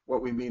that's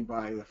what we mean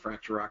by the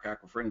fracture rock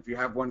aquifer. And if you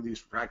have one of these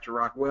fracture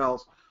rock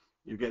wells,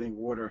 you're getting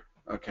water,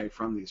 okay,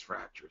 from these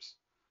fractures.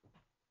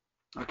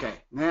 Okay,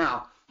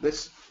 now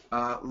let's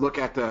look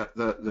at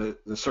the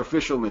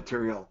surficial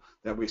material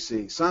that we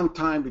see.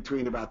 Sometime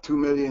between about 2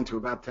 million to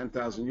about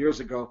 10,000 years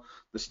ago,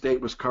 the state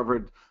was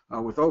covered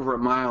with over a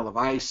mile of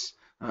ice,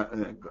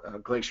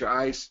 glacier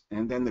ice,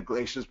 and then the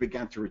glaciers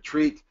began to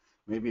retreat,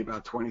 maybe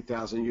about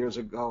 20,000 years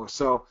ago or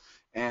so.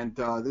 And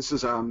this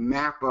is a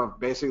map of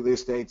basically the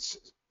states,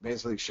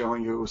 basically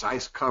showing you it was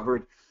ice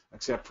covered,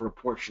 except for a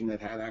portion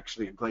that had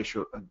actually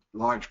a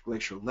large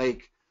glacial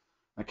lake.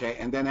 Okay,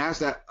 and then as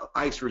that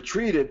ice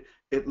retreated,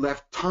 it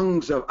left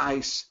tongues of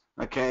ice,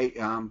 okay,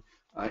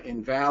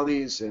 in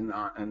valleys and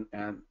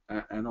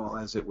all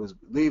as it was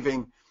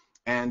leaving.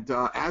 And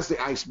as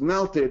the ice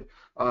melted,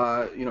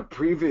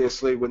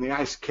 previously when the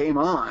ice came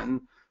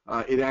on,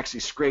 it actually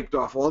scraped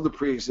off all the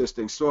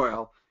pre-existing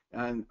soil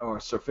or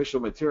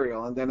surficial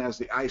material. And then as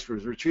the ice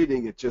was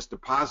retreating, it just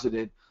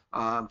deposited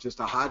just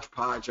a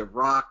hodgepodge of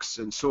rocks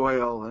and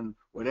soil and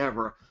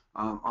whatever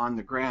on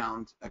the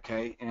ground,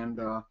 okay? And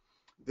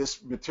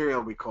this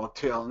material we call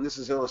till, and this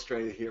is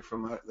illustrated here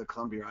from the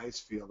Columbia ice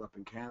field up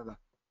in Canada.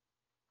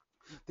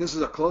 This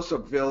is a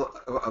close-up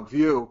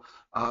view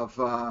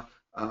of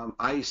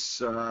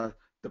ice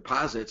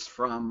deposits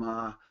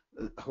from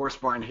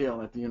Horsebarn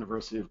Hill at the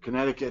University of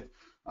Connecticut.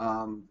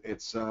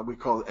 We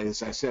call,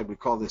 as I said, we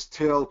call this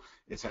till.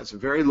 It has a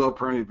very low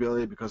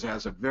permeability because it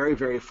has a very,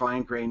 very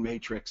fine-grained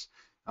matrix.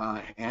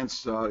 And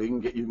so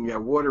you can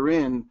get water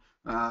in,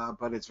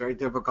 but it's very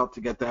difficult to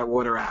get that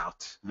water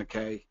out,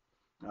 okay,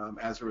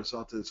 as a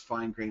result of this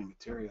fine-grained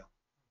material.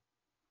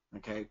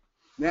 Okay.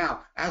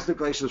 Now, as the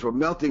glaciers were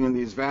melting in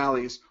these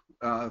valleys,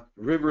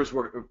 rivers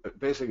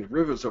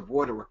of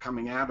water were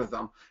coming out of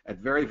them at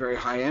very, very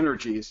high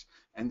energies,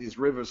 and these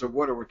rivers of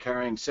water were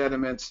carrying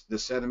sediments. The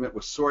sediment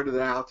was sorted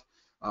out.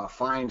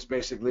 Fines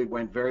basically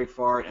went very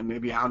far and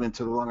maybe out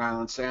into the Long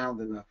Island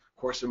Sound, and the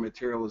coarser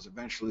material was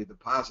eventually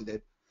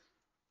deposited.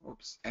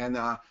 Oops. And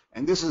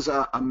this is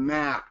a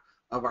map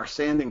of our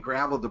sand and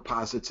gravel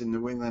deposits in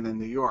New England and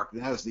New York.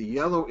 It has the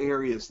yellow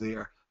areas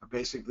there are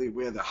basically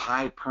where the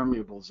high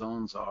permeable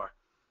zones are.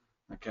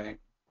 Okay.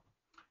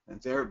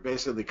 and they're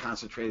basically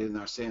concentrated in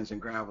our sands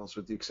and gravels,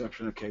 with the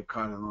exception of Cape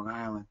Cod and Long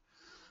Island.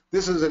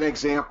 This is an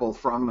example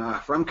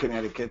from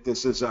Connecticut.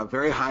 This is a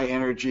very high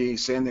energy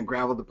sand and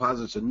gravel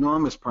deposits,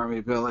 enormous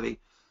permeability,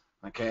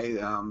 okay,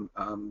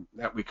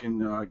 that we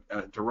can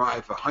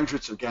derive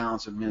hundreds of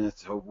gallons a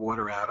minute of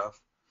water out of.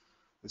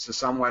 This is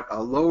somewhat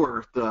a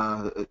lower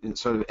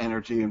sort of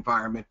energy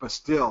environment, but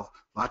still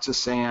lots of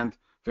sand,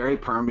 very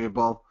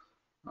permeable,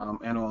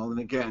 and all. And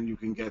again, you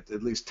can get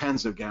at least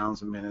tens of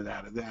gallons a minute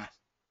out of that.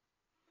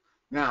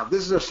 Now,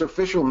 this is a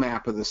superficial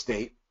map of the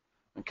state,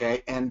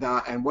 okay, and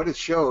what it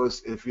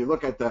shows, if you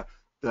look at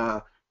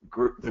the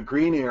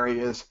green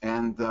areas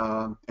and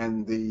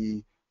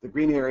the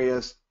green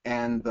areas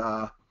and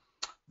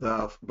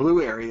the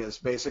blue areas,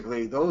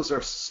 basically, those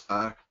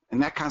are,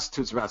 and that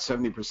constitutes about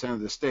 70% of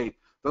the state.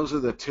 Those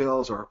are the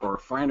tills or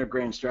finer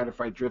grain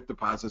stratified drift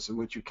deposits in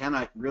which you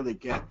cannot really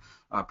get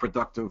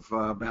productive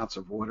amounts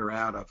of water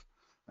out of.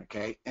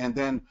 Okay,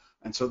 and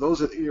so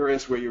those are the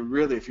areas where you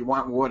really, if you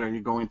want water, you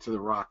go into the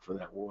rock for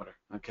that water.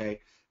 Okay.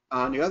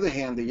 On the other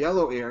hand, the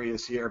yellow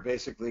areas here are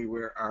basically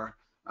where our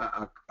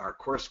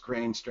coarse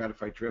grain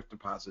stratified drift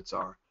deposits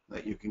are,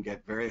 that you can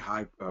get very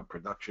high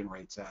production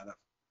rates out of.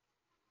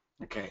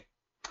 Okay.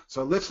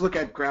 So let's look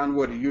at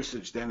groundwater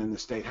usage then in the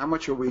state. How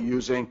much are we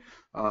using,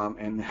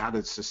 and how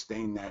to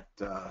sustain that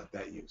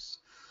use?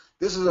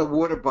 This is a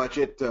water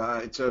budget.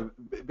 It's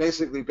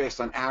basically based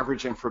on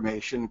average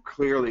information.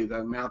 Clearly,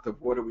 the amount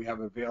of water we have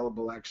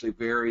available actually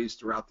varies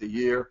throughout the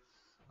year,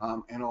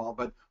 and all.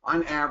 But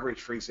on average,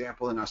 for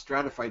example, in our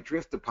stratified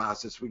drift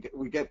deposits, we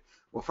get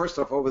well, first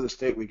off, over the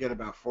state, we get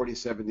about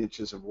 47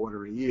 inches of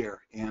water a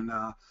year, and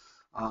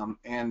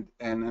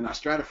in our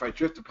stratified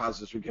drift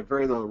deposits, we get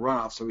very little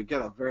runoff, so we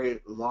get a very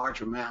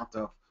large amount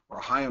of, or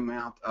a high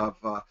amount of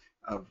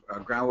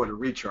groundwater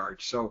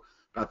recharge. So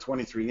about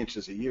 23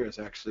 inches a year is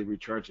actually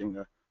recharging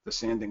the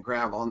sand and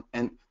gravel,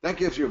 and that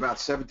gives you about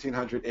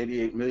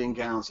 1,788 million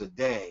gallons a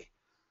day,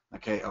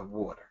 okay, of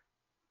water.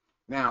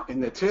 Now,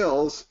 in the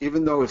tills,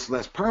 even though it's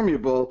less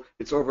permeable,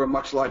 it's over a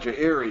much larger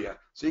area,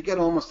 so you get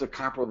almost a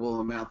comparable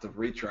amount of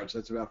recharge.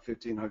 That's about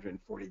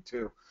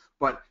 1,542.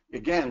 But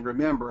again,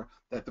 remember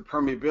that the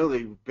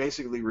permeability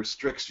basically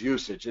restricts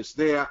usage. It's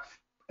there,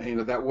 and you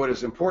know that water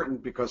is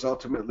important because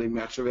ultimately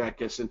much of that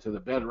gets into the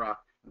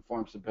bedrock and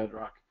forms the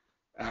bedrock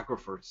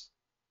aquifers.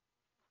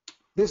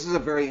 This is a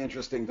very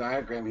interesting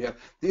diagram here.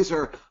 These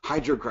are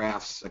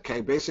hydrographs,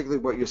 okay? Basically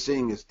what you're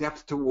seeing is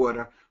depth to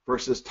water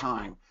versus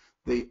time.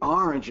 The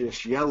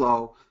orangish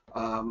yellow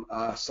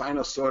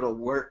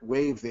sinusoidal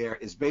wave there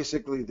is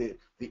basically the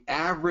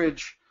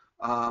average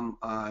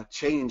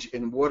change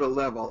in water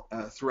level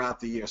throughout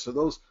the year. So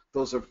those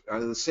are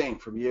the same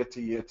from year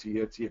to year to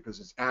year to year because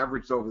it's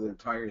averaged over the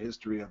entire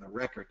history of the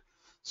record.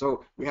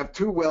 So we have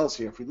two wells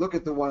here. If we look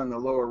at the one on the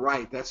lower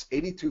right, that's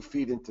 82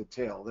 feet into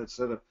till. That's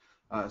sort of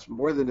it's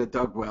more than a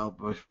dug well,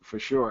 but for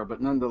sure,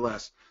 but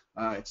nonetheless,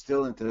 it's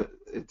still into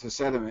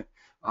sediment.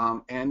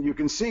 And you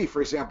can see, for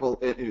example,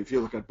 if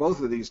you look at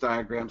both of these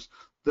diagrams,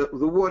 the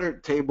water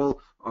table,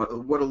 the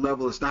water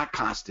level is not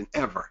constant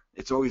ever.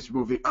 It's always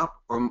moving up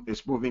or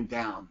it's moving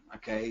down,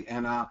 okay?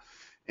 And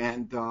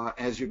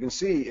as you can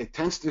see, it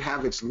tends to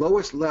have its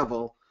lowest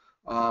level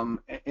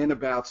in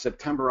about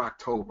September,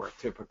 October,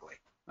 typically,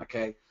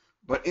 okay?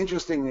 But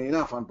interestingly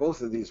enough, on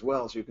both of these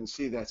wells, you can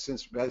see that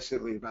since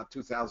basically about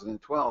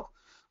 2012,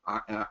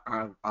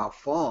 our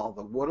fall,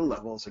 the water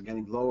levels are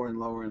getting lower and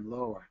lower and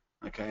lower,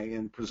 okay?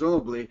 And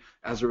presumably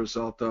as a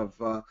result of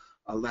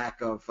a lack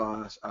of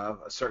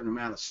a certain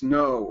amount of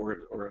snow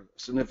or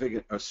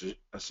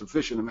a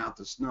sufficient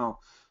amount of snow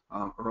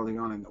early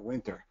on in the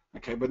winter,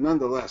 okay? But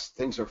nonetheless,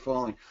 things are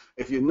falling.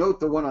 If you note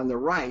the one on the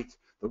right,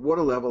 the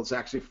water level is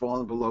actually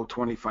falling below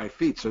 25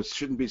 feet, so it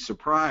shouldn't be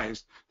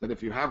surprised that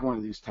if you have one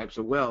of these types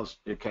of wells,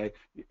 okay,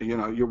 you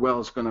know, your well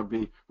is going to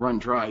be run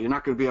dry. You're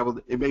not going to be able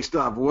to, it may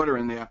still have water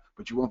in there,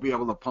 but you won't be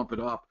able to pump it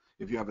up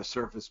if you have a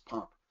surface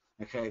pump,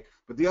 okay?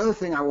 But the other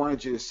thing I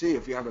wanted you to see,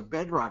 if you have a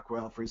bedrock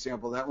well, for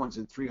example, that one's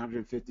at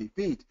 350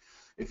 feet,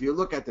 if you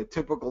look at the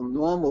typical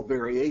normal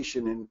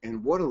variation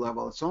in water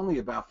level, it's only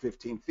about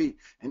 15 feet.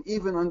 And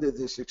even under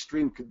this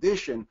extreme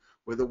condition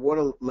where the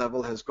water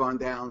level has gone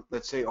down,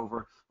 let's say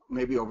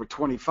maybe over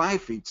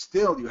 25 feet,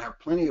 still you have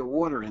plenty of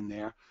water in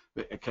there,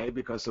 okay,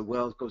 because the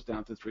well goes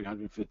down to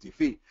 350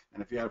 feet.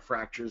 And if you have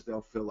fractures,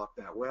 they'll fill up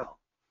that well.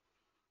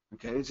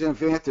 Okay, it's an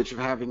advantage of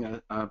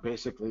having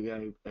basically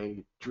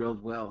a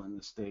drilled well in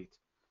the state.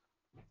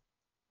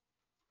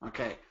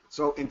 Okay,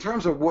 so in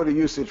terms of water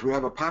usage, we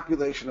have a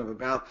population of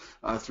about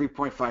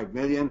 3.5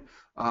 million.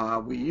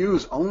 We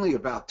use only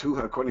about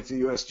according to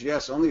the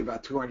USGS, only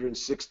about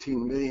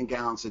 216 million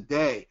gallons a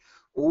day,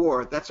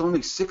 or that's only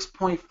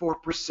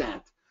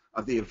 6.4%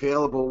 of the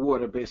available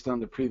water based on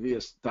the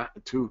previous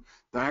two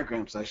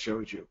diagrams I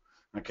showed you,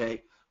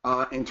 okay?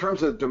 In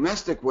terms of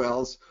domestic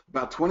wells,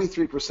 about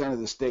 23% of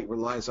the state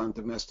relies on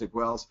domestic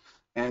wells,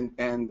 and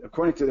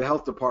according to the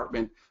health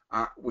department,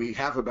 we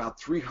have about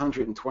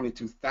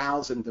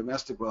 322,000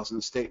 domestic wells in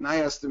the state, and I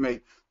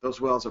estimate those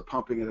wells are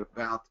pumping at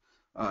about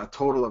a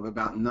total of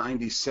about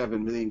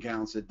 97 million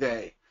gallons a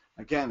day,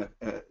 Again,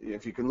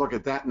 if you can look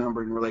at that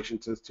number in relation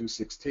to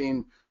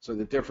 216, so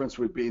the difference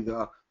would be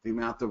the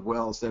amount of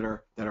wells that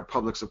are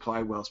public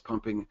supply wells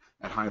pumping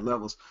at high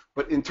levels.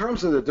 But in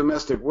terms of the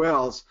domestic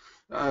wells,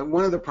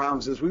 one of the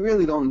problems is we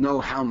really don't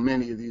know how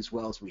many of these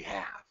wells we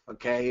have.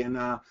 Okay, and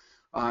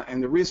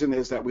the reason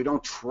is that we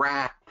don't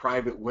track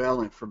private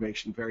well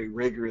information very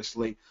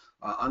rigorously.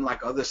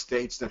 Unlike other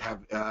states that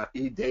have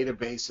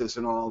e-databases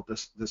and all,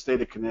 the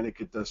state of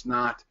Connecticut does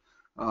not.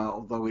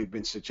 Although we've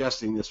been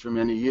suggesting this for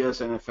many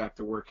years, and in fact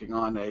are working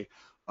on an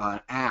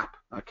app,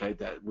 okay,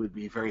 that would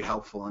be very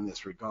helpful in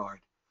this regard.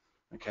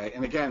 Okay,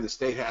 and again, the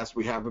state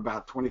we have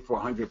about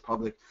 2,400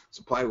 public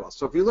supply wells.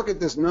 So if you look at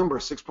this number,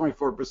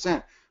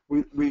 6.4%,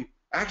 we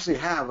actually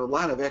have a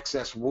lot of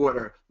excess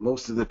water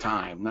most of the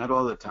time, not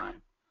all the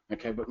time,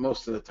 okay, but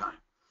most of the time.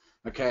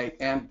 Okay,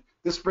 and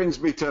this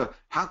brings me to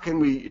how can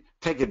we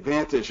take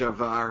advantage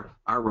of our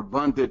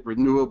abundant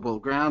renewable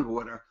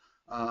groundwater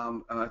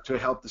to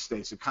help the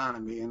state's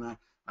economy. And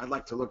I'd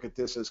like to look at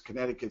this as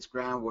Connecticut's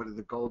groundwater,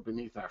 the gold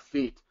beneath our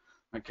feet.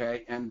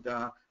 Okay, and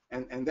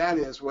that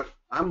is what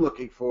I'm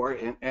looking for.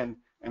 And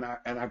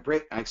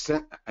I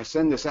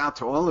send this out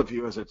to all of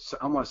you as it's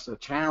almost a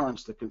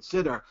challenge to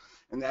consider.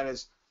 And that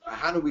is,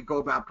 how do we go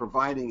about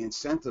providing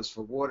incentives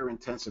for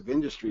water-intensive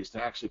industries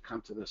to actually come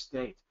to the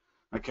state?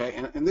 Okay,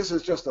 and this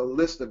is just a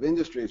list of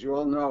industries. You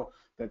all know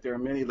that there are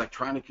many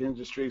electronic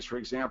industries, for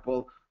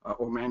example,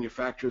 or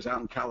manufacturers out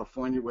in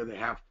California where they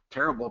have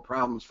terrible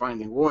problems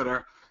finding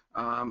water,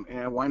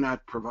 and why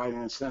not provide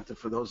an incentive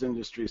for those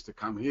industries to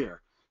come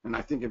here? And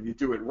I think if you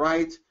do it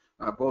right,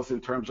 both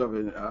in terms of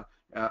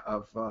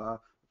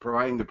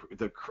providing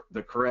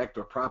the correct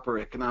or proper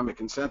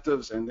economic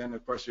incentives, and then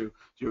of course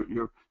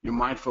you're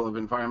mindful of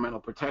environmental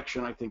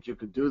protection, I think you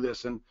could do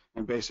this and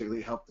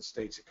basically help the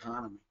state's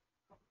economy.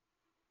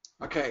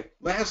 Okay,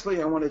 lastly,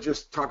 I want to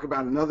just talk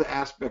about another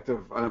aspect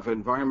of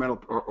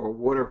environmental or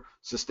water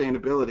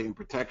sustainability and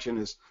protection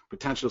is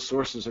potential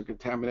sources of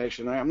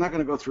contamination. I'm not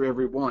going to go through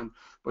every one,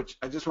 but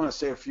I just want to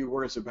say a few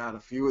words about a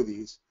few of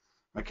these.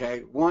 Okay,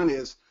 one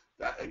is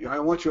that I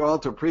want you all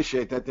to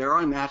appreciate that there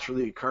are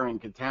naturally occurring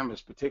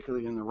contaminants,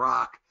 particularly in the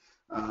rock.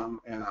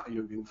 And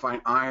you can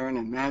find iron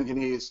and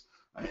manganese.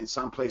 In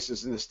some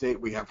places in the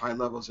state, we have high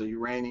levels of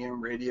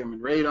uranium, radium,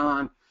 and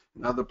radon.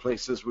 In other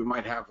places, we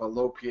might have a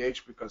low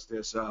pH because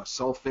there's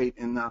sulfate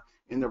in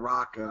the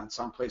rock. In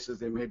some places,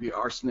 there may be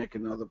arsenic.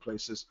 In other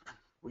places,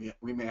 we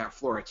may have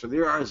fluoride. So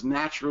there are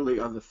naturally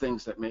other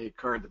things that may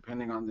occur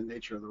depending on the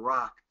nature of the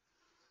rock.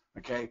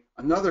 Okay.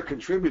 Another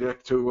contributor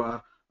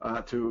to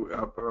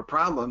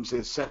problems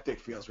is septic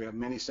fields. We have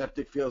many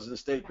septic fields in the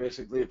state.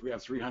 Basically, if we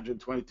have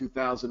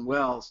 322,000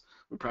 wells,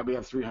 we probably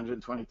have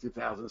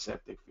 322,000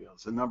 septic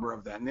fields, a number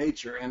of that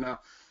nature.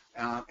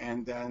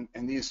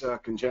 And these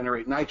can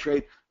generate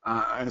nitrate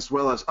as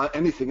well as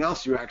anything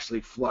else you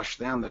actually flush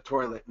down the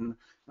toilet. And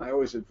I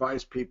always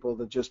advise people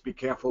to just be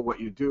careful what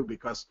you do,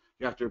 because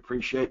you have to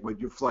appreciate what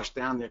you flush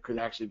down there could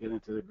actually get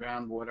into the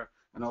groundwater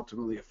and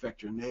ultimately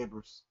affect your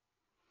neighbors.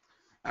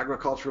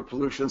 Agricultural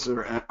pollutants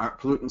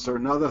are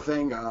another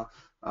thing.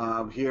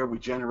 Here we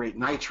generate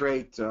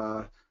nitrate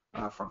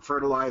from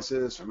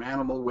fertilizers, from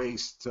animal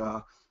waste,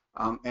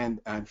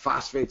 and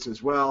phosphates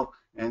as well.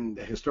 And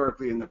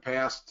historically, in the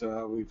past,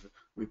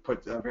 we've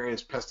put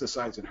various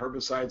pesticides and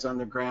herbicides on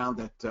the ground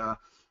that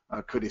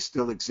could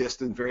still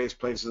exist in various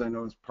places. I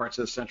know in parts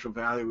of the Central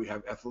Valley we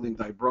have ethylene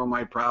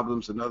dibromide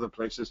problems. In other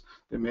places,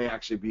 there may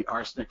actually be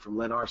arsenic from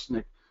lead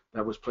arsenic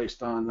that was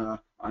placed on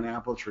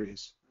apple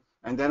trees.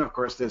 And then, of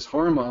course, there's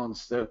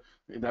hormones that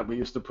we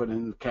used to put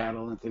in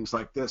cattle and things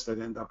like this that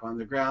end up on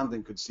the ground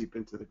and could seep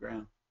into the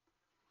ground.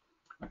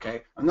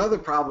 Okay, another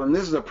problem,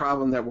 this is a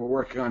problem that we're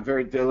working on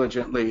very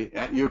diligently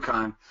at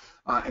UConn,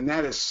 and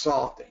that is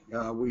salting.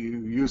 We're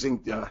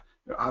using,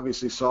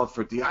 obviously, salt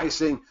for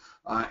de-icing,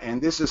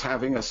 and this is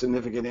having a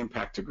significant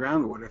impact to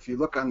groundwater. If you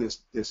look on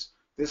this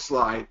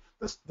slide,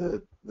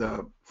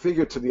 the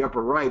figure to the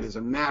upper right is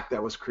a map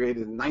that was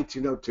created in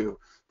 1902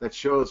 that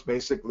shows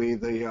basically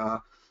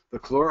the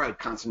chloride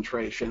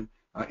concentration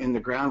in the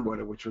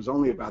groundwater, which was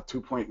only about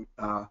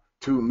 2.2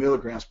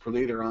 milligrams per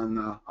liter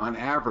on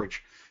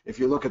average. If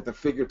you look at the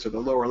figure to the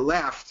lower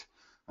left,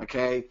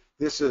 okay,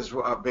 this is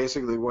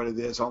basically what it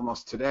is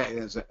almost today,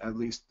 as at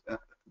least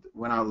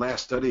when our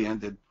last study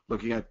ended,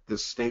 looking at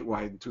this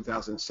statewide in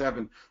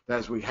 2007, that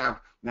is, we have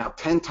now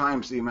 10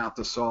 times the amount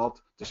of salt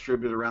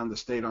distributed around the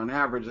state on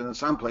average, and in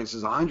some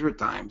places 100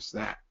 times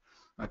that,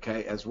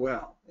 okay, as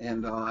well.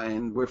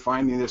 And we're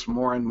finding this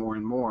more and more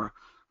and more,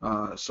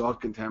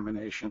 salt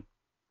contamination.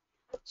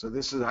 So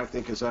this is, I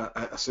think, is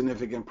a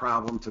significant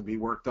problem to be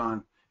worked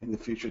on in the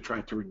future,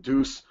 trying to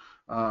reduce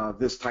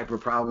this type of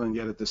problem, and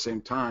yet at the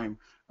same time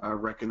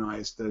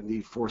recognize the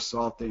need for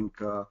salting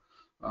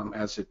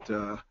as it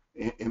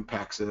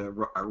impacts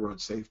our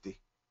road safety.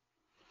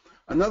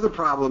 Another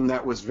problem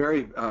that was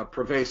very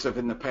pervasive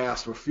in the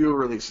past were fuel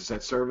releases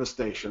at service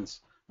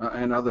stations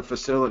and other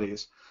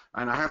facilities.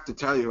 And I have to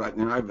tell you, I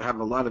have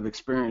a lot of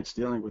experience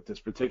dealing with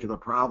this particular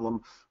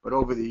problem, but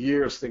over the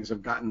years things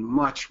have gotten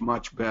much,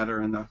 much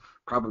better, and the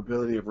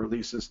probability of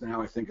releases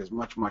now I think is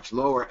much, much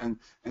lower,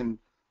 and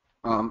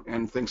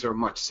things are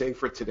much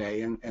safer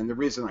today. And the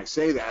reason I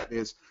say that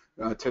is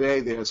today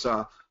there's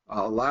a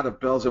lot of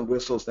bells and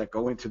whistles that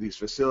go into these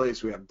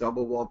facilities. We have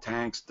double-walled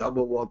tanks,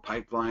 double-walled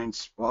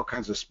pipelines, all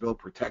kinds of spill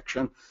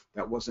protection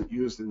that wasn't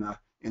used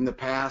in the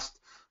past.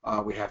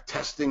 We have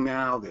testing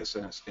now. There's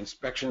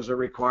inspections are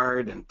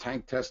required, and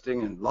tank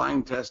testing and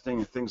line testing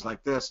and things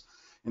like this.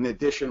 In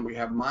addition, we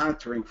have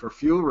monitoring for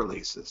fuel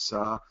releases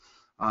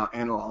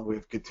and all. We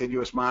have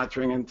continuous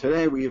monitoring, and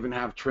today we even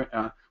have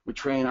we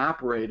train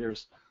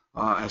operators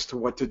as to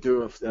what to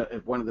do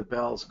if one of the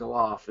bells go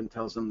off and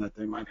tells them that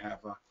they might have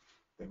a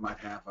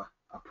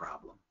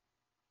problem.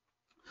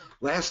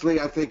 Lastly,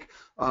 I think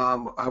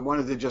I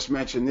wanted to just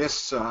mention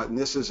this. And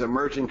this is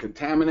emerging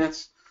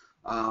contaminants.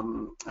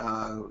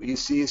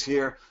 ECs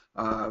here.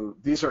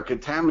 These are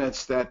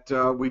contaminants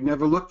that we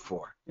never looked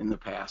for in the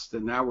past,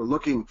 and now we're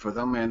looking for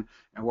them, and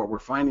what we're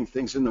finding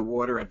things in the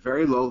water at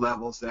very low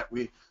levels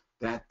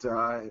that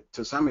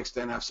to some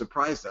extent have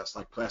surprised us,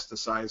 like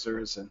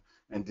plasticizers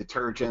and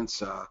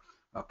detergents,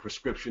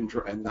 prescription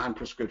and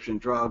non-prescription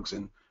drugs,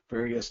 and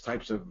various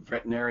types of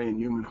veterinary and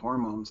human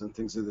hormones and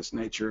things of this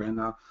nature.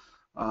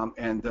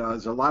 And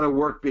there's a lot of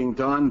work being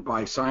done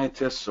by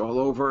scientists all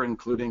over,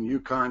 including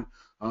UConn,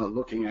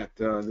 looking at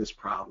this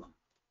problem.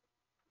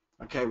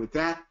 Okay, with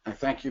that, I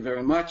thank you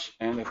very much,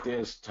 and if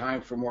there's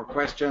time for more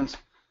questions.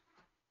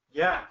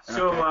 Yeah,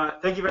 so okay.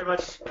 Thank you very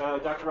much,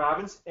 Dr.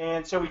 Robbins.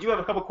 And so we do have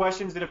a couple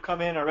questions that have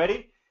come in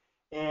already.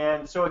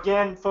 And so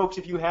again, folks,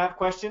 if you have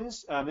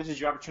questions, this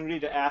is your opportunity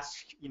to ask,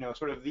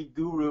 sort of the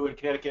guru in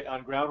Connecticut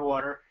on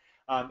groundwater,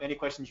 any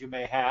questions you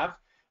may have.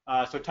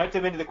 So type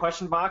them into the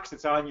question box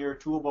that's on your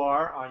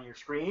toolbar on your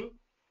screen.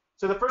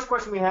 So the first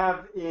question we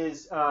have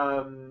is,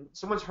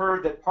 someone's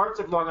heard that parts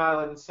of Long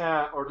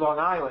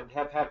Island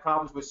have had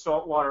problems with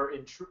saltwater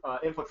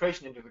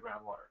infiltration into the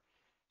groundwater.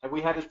 Have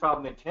we had this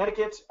problem in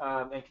Connecticut?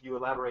 And can you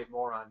elaborate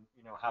more on,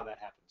 how that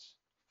happens?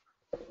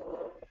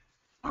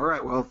 All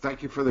right. Well,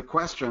 thank you for the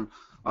question.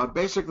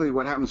 Basically,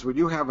 what happens when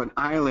you have an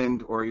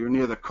island or you're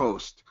near the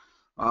coast,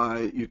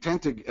 you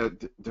tend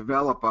to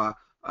develop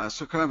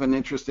so kind of an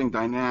interesting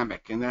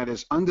dynamic, and that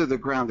is under the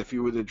ground. If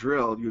you were to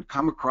drill, you'd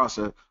come across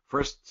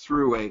first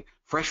through a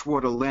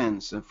freshwater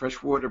lens, and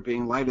freshwater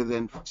being lighter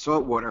than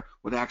saltwater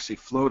would actually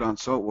float on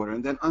saltwater,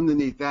 and then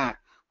underneath that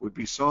would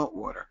be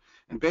saltwater.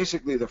 And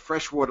basically, the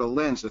freshwater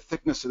lens, the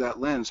thickness of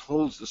that lens,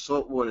 holds the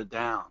saltwater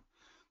down.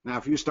 Now,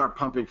 if you start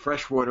pumping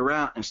freshwater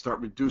out and start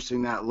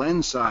reducing that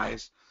lens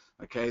size,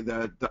 okay,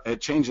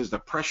 it changes the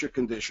pressure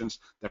conditions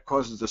that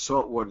causes the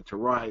saltwater to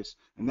rise,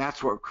 and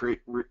that's what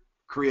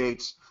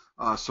creates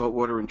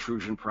saltwater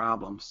intrusion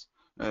problems.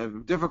 A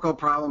difficult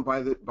problem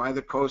by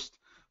the coast,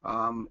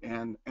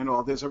 and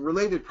all. There's a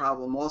related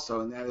problem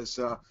also, and that is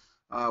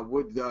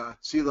would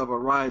sea level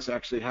rise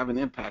actually have an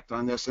impact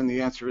on this? And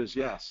the answer is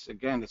yes.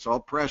 Again, it's all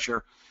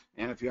pressure,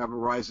 and if you have a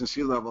rise in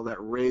sea level, that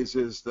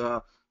raises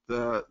the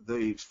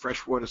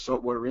freshwater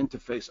saltwater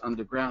interface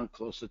underground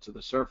closer to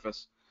the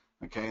surface.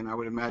 Okay, and I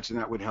would imagine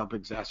that would help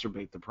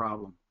exacerbate the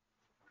problem.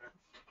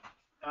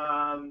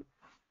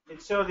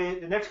 And so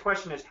the next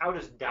question is, how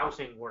does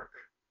dowsing work?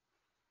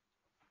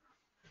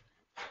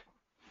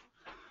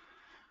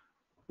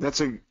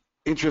 That's an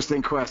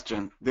interesting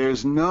question.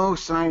 There's no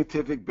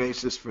scientific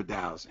basis for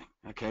dowsing.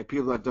 Okay,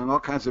 people have done all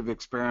kinds of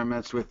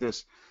experiments with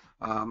this.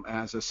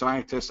 As a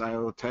scientist, I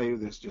will tell you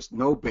there's just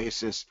no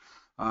basis,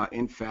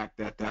 in fact,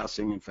 that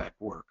dowsing in fact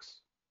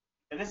works.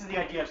 And this is the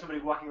idea of somebody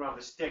walking around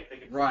with a stick. They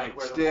can right,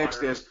 where sticks.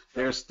 The water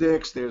there's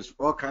sticks. There's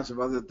all kinds of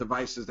other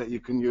devices that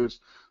you can use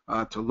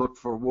to look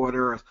for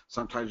water.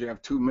 Sometimes you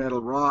have two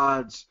metal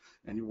rods,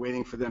 and you're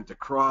waiting for them to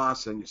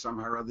cross, and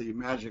somehow or other you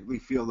magically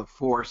feel the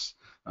force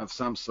of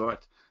some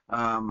sort.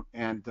 And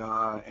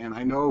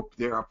I know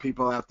there are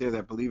people out there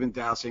that believe in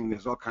dowsing.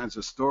 There's all kinds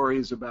of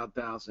stories about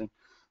dowsing,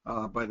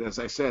 but as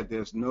I said,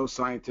 there's no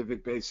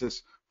scientific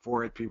basis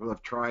for it. People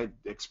have tried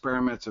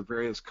experiments of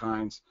various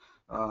kinds,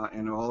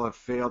 and all have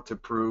failed to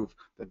prove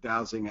that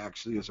dowsing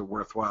actually is a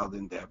worthwhile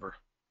endeavor.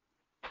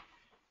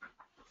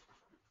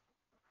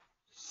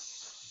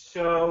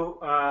 So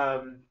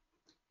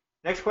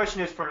next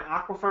question is, for an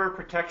aquifer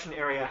protection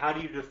area, how do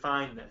you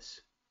define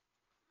this?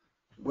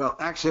 Well,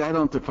 actually, I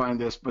don't define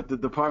this, but the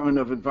Department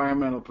of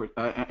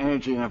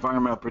Energy and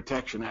Environmental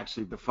Protection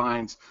actually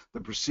defines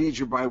the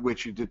procedure by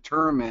which you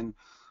determine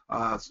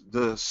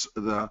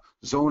the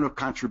zone of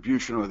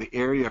contribution or the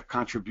area of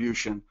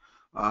contribution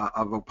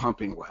of a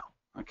pumping well.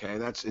 Okay,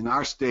 that's in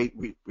our state.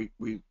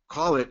 We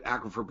call it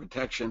aquifer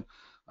protection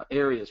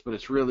areas, but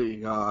it's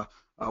really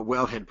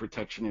wellhead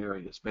protection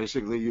areas.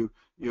 Basically,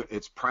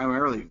 it's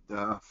primarily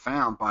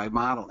found by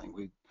modeling.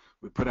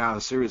 We put out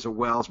a series of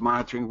wells,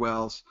 monitoring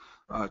wells,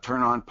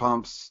 turn on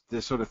pumps,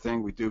 this sort of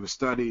thing. We do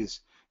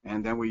studies,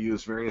 and then we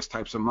use various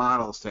types of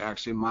models to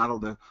actually model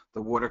the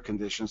water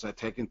conditions that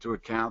take into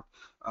account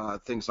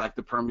things like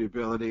the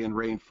permeability and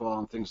rainfall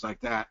and things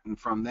like that. And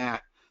from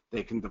that,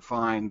 they can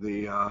define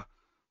the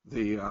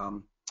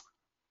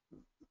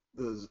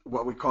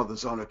what we call the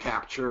zone of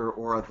capture,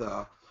 or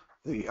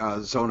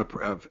the zone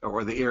of,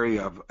 or the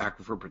area of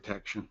aquifer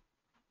protection.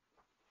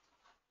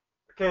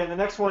 Okay, and the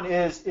next one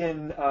is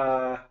in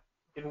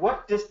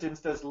what distance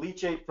does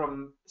leachate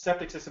from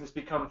septic systems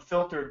become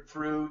filtered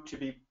through to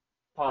be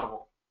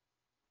potable?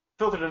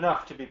 Filtered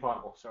enough to be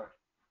potable, sorry.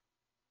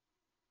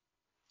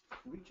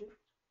 Leachate?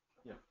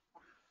 Yeah.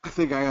 I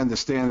think I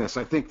understand this.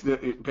 I think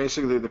that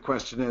basically the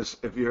question is,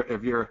 if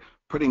you're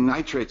putting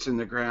nitrates in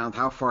the ground,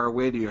 how far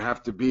away do you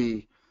have to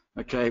be,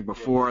 okay,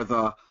 before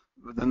the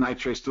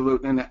nitrates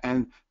dilute? And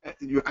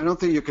I don't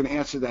think you can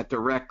answer that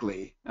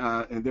directly.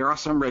 And there are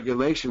some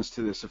regulations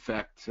to this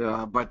effect,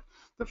 but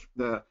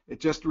it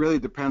just really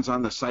depends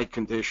on the site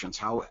conditions.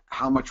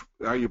 How much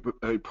are you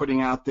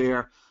putting out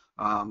there?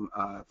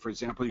 For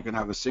example, you can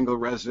have a single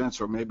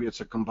residence, or maybe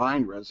it's a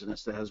combined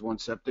residence that has one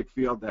septic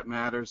field. That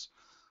matters.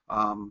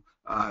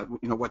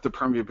 What the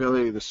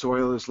permeability of the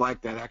soil is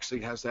like, that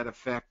actually has that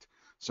effect.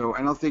 So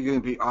I don't think you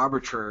can be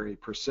arbitrary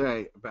per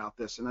se about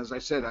this. And as I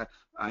said,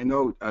 I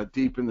know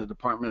deep in the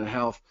Department of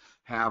Health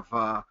have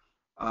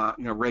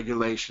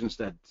regulations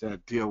that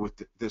deal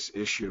with this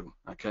issue,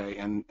 okay,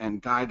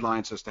 and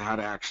guidelines as to how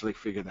to actually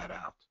figure that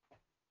out.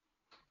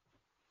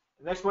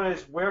 The next one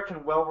is, where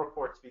can well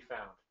reports be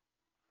found?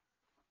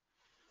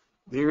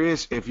 There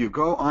is, if you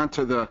go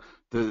onto the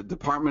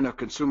Department of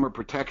Consumer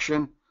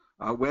Protection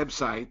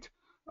website,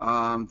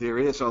 there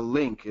is a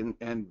link,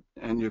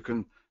 and you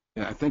can,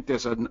 I think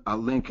there's a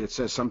link. It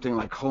says something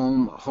like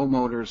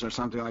homeowners or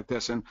something like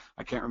this, and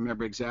I can't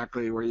remember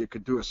exactly, where you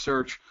could do a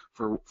search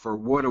for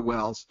water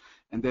wells,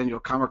 and then you'll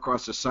come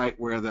across a site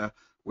where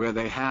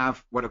they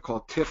have what are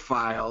called TIF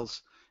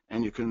files,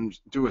 and you can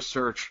do a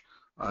search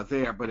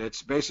there. But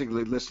it's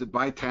basically listed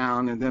by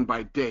town and then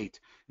by date,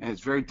 and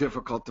it's very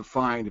difficult to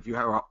find. If you're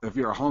a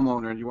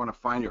homeowner and you want to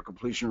find your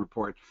completion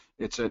report,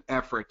 it's an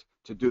effort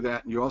to do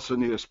that. And you also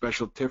need a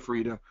special TIF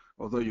reader,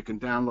 although you can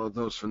download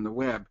those from the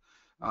web.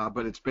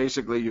 But it's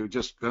basically, you're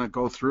just going to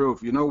go through.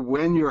 If you know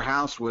when your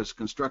house was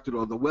constructed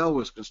or the well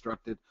was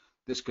constructed,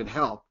 this could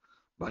help.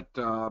 But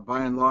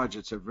by and large,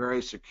 it's a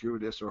very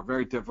circuitous, or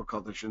very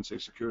difficult, I shouldn't say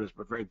circuitous,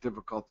 but very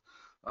difficult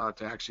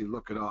to actually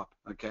look it up,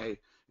 okay?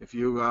 If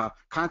you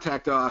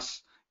contact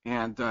us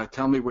and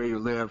tell me where you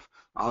live,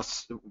 I'll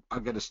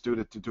get a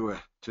student to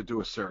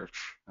do a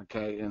search,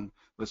 okay? And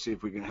let's see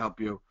if we can help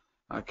you,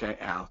 okay,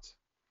 out.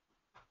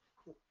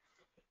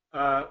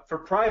 For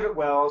private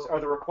wells, are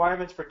the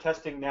requirements for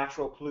testing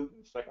natural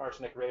pollutants like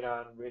arsenic,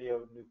 radon,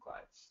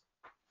 radionuclides?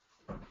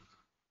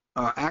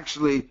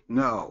 Actually,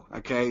 no.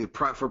 Okay,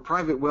 for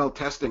private well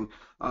testing,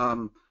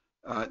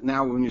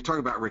 now when you talk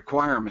about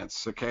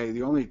requirements, okay,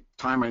 the only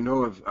time I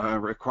know of a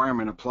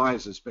requirement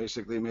applies is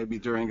basically maybe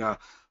during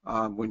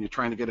when you're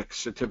trying to get a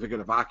certificate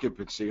of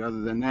occupancy.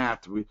 Other than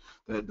that,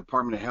 the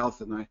Department of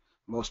Health and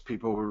most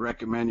people would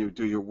recommend you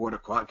do your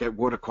get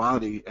water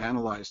quality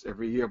analyzed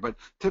every year. But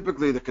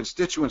typically the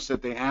constituents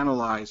that they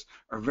analyze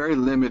are very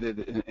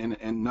limited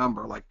in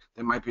number. Like,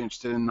 they might be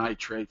interested in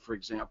nitrate, for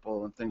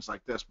example, and things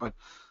like this. But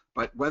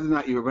whether or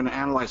not you're going to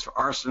analyze for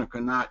arsenic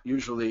or not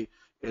usually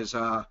is,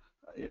 I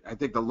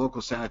think the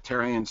local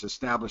sanitarians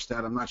establish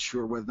that. I'm not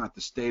sure whether or not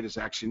the state has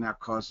actually now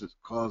calls that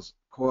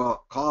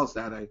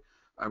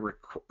a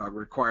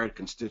required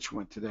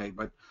constituent today.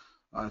 But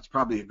it's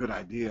probably a good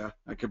idea.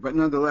 Okay, but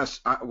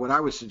nonetheless, what I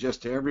would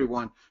suggest to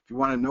everyone, if you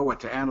want to know what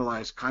to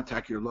analyze,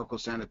 contact your local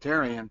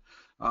sanitarian,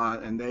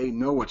 and they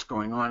know what's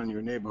going on in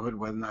your neighborhood,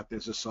 whether or not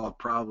there's a salt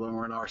problem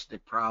or an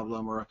arsenic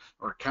problem or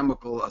a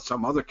chemical,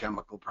 some other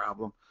chemical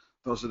problem.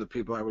 Those are the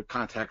people I would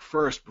contact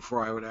first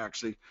before I would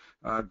actually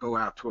go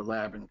out to a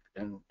lab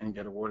and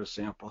get a water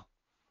sample.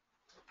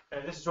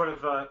 And this is sort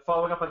of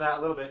following up on that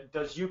a little bit.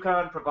 Does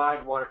UConn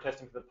provide water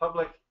testing for the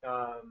public?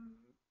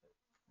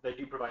 They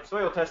do provide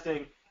soil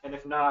testing, and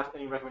if not,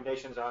 any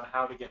recommendations on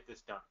how to get this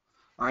done?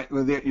 All right.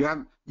 Well,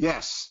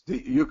 yes, the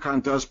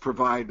UConn does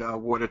provide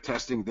water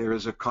testing. There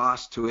is a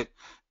cost to it.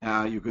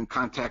 You can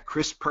contact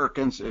Chris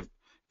Perkins if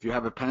you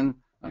have a pen.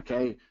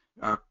 Okay,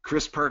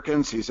 Chris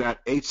Perkins. He's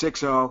at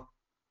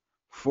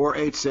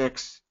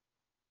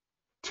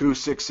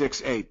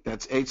 860-486-2668.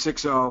 That's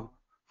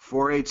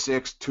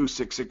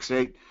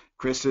 860-486-2668.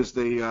 Chris is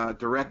the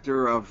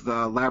director of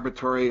the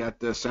laboratory at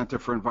the Center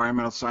for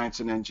Environmental Science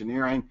and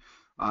Engineering,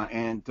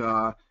 and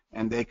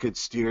they could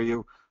steer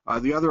you.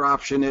 The other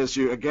option is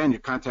you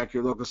contact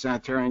your local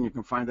sanitarian. You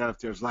can find out if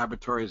there's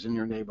laboratories in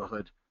your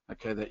neighborhood,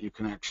 okay, that you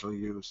can actually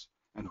use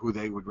and who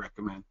they would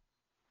recommend.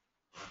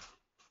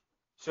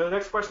 So the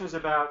next question is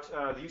about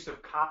the use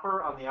of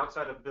copper on the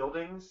outside of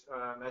buildings,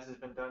 as has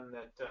been done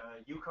at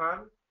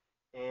UConn,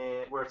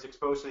 where it's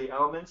exposed to the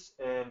elements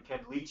and can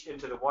leach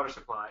into the water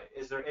supply.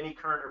 Is there any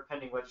current or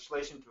pending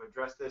legislation to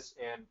address this,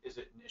 and is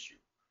it an issue?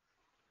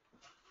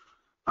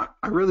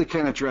 I really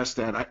can't address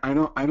that. I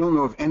don't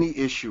know of any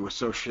issue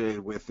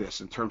associated with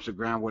this in terms of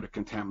groundwater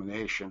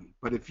contamination.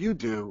 But if you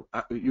do,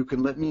 you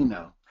can let me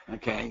know,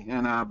 okay?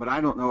 And but I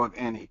don't know of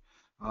any.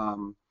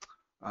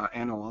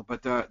 and all.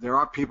 But there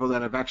are people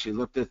that have actually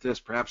looked at this.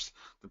 Perhaps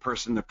the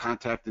person to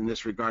contact in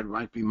this regard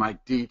might be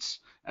Mike Dietz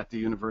at the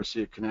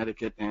University of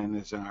Connecticut and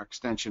is in our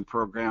extension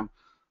program.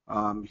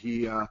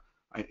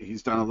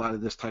 He's done a lot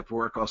of this type of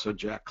work. Also,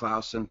 Jack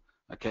Clausen,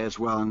 okay, as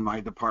well in my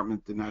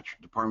department, the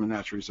Department of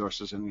Natural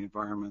Resources and the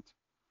Environment.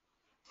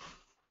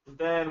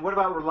 Then what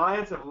about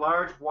reliance of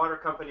large water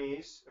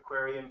companies,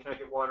 Aquarium,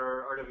 Connecticut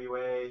Water,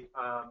 RWA,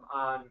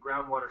 on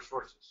groundwater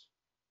sources?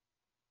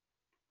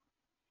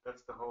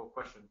 That's the whole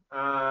question.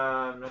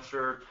 I'm not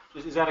sure.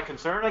 Is that a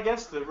concern, I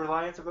guess, the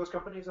reliance of those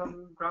companies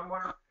on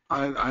groundwater?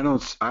 I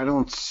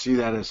don't see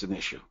that as an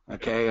issue.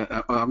 Okay,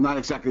 I'm not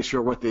exactly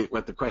sure what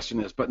the question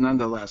is, but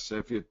nonetheless,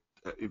 if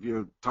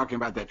you're talking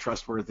about that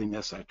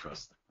trustworthiness, I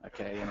trust them.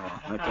 Okay, you know.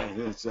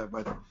 Okay,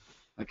 but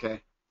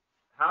okay.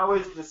 How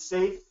is the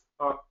safe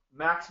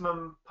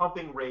maximum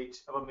pumping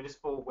rate of a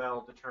municipal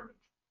well determined?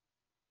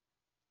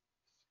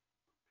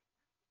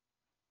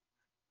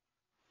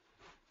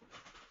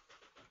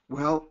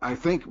 Well, I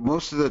think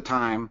most of the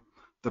time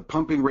the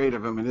pumping rate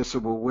of a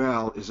municipal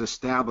well is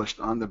established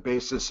on the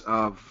basis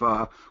of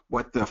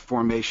what the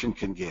formation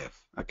can give,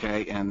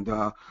 okay, and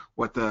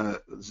what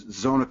the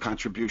zone of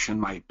contribution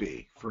might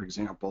be. For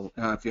example,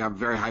 if you have a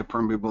very high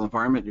permeable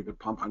environment, you could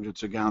pump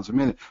hundreds of gallons a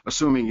minute,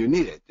 assuming you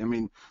need it. I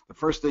mean, the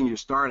first thing you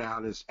start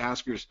out is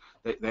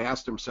they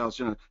ask themselves,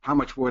 you know, how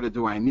much water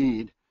do I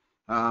need?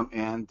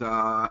 And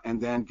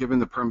then given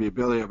the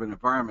permeability of an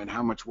environment,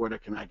 how much water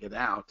can I get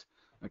out,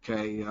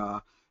 okay,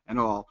 and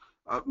all.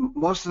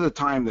 Most of the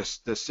time,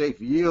 the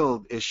safe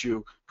yield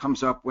issue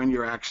comes up when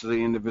you're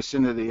actually in the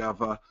vicinity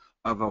of a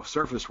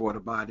surface water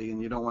body, and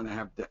you don't want to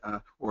have,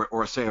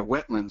 or say a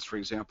wetlands, for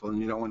example,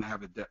 and you don't want to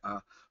have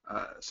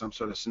some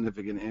sort of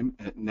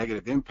significant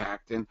negative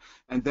impact, and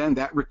then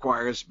that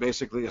requires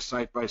basically a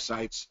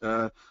site-by-site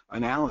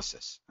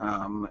analysis,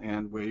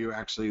 and where you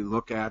actually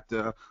look at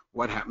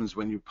what happens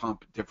when you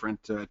pump different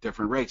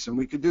rates. And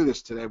we could do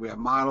this today. We have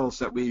models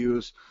that we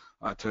use.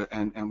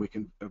 And we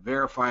can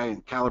verify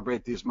and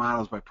calibrate these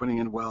models by putting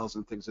in wells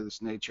and things of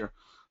this nature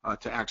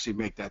to actually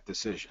make that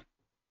decision.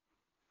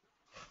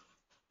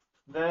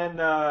 Then,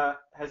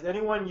 has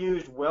anyone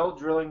used well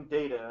drilling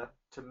data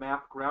to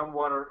map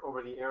groundwater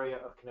over the area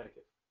of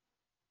Connecticut?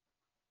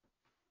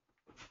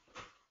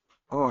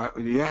 Oh,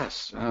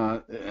 yes,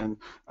 and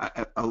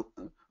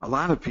a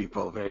lot of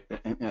people,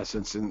 in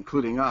essence,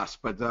 including us.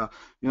 But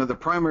you know, the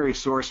primary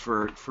source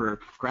for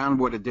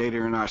groundwater data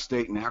in our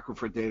state and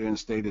aquifer data in the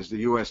state is the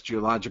U.S.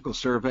 Geological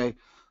Survey.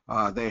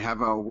 They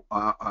have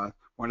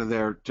one of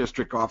their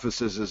district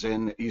offices is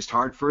in East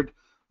Hartford,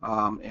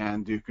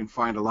 and you can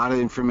find a lot of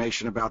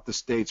information about the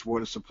state's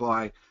water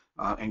supply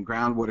and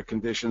groundwater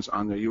conditions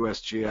on the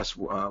USGS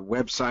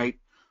website.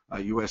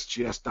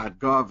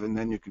 USGS.gov, and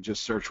then you can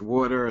just search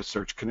water,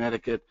 search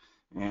Connecticut,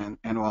 and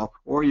all,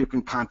 or you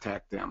can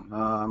contact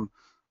them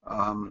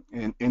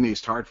in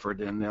East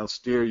Hartford, and they'll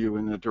steer you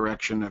in the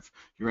direction if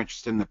you're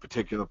interested in a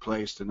particular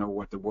place to know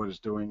what the water's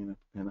doing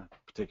in a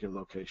particular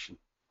location.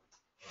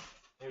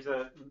 Here's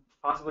a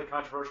possibly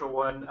controversial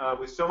one.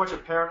 With so much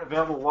apparent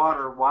available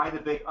water, why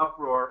the big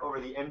uproar over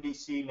the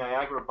MDC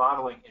Niagara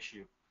bottling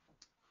issue?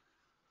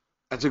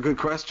 That's a good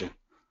question.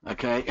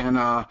 Okay,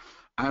 and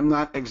I'm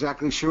not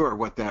exactly sure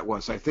what that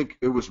was. I think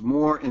it was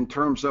more in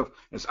terms of,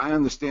 as I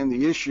understand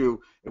the issue,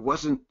 it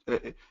wasn't,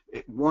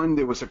 one,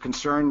 there was a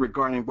concern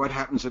regarding what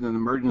happens in an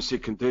emergency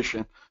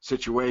condition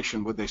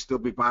situation. Would they still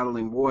be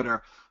bottling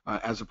water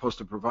as opposed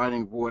to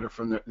providing water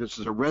from this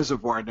is a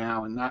reservoir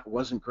now, and that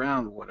wasn't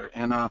groundwater.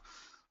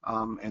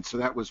 And so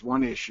that was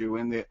one issue.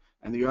 And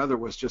the other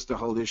was just the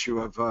whole issue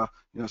of,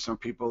 you know, some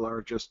people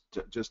are just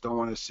don't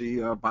want to see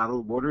a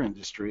bottled water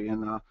industry.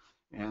 And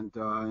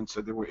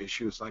so there were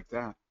issues like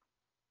that.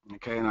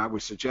 Okay, and I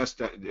would suggest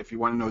that if you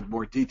want to know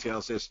more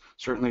details, there's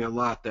certainly a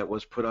lot that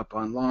was put up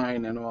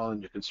online and all,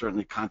 and you can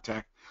certainly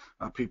contact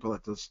people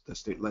at the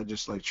state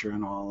legislature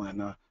and all,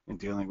 and in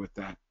dealing with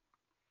that.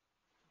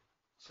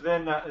 So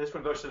then this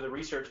one goes to the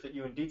research that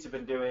you and Dietz have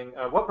been doing.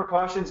 What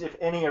precautions, if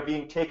any, are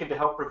being taken to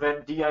help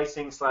prevent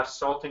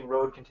de-icing/salting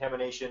road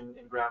contamination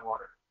in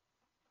groundwater?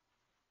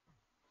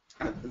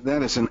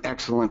 That is an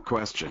excellent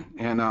question,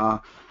 and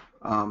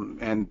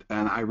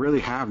I really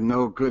have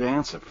no good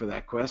answer for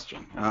that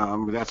question.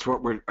 That's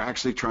what we're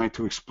actually trying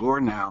to explore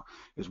now,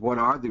 is what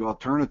are the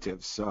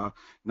alternatives,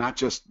 not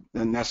just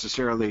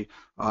necessarily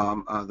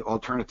the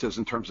alternatives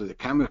in terms of the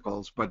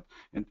chemicals, but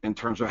in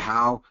terms of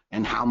how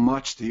and how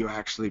much do you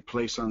actually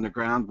place on the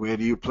ground, where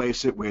do you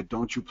place it, where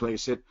don't you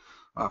place it.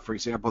 For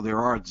example, there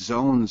are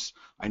zones.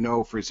 I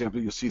know, for example,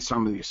 you'll see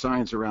some of these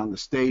signs around the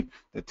state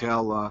that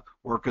tell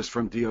workers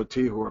from DOT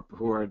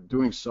who are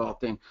doing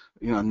salting,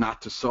 you know,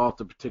 not to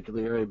salt a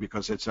particular area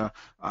because it's a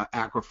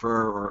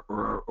aquifer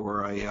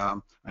or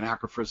an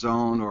aquifer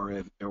zone, or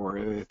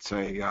it's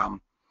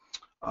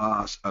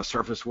a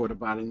surface water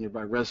body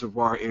nearby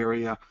reservoir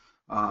area.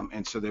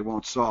 And so they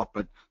won't salt.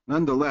 But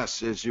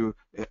nonetheless,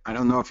 I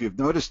don't know if you've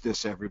noticed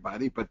this,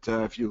 everybody, but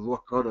if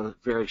you go to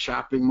various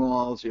shopping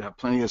malls, you have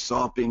plenty of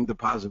salt being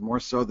deposited, more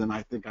so than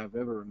I think I've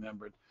ever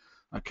remembered,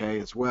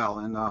 okay, as well.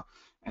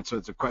 And so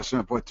it's a question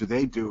of what do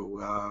they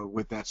do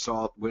with that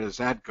salt? Where does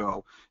that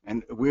go?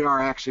 And we are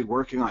actually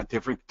working on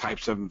different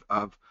types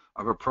of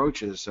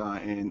approaches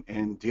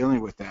in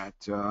dealing with that.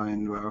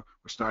 And we're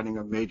starting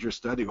a major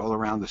study all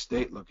around the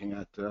state looking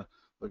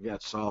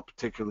at salt,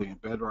 particularly in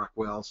bedrock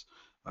wells.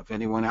 If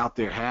anyone out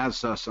there has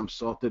some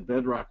salted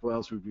bedrock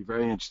wells, we'd be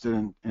very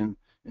interested in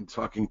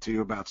talking to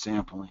you about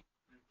sampling.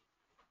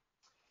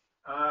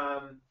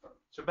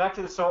 So back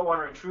to the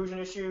saltwater intrusion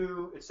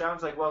issue, it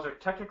sounds like wells are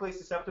technically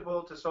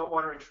susceptible to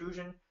saltwater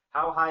intrusion.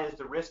 How high is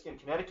the risk in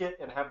Connecticut,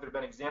 and have there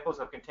been examples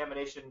of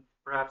contamination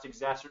perhaps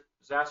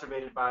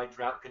exacerbated by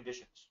drought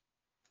conditions?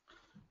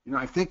 You know,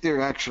 I think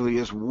there actually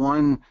is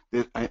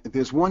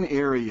there's one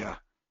area,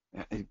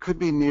 it could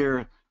be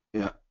near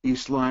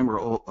East Lyme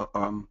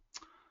or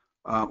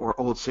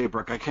Old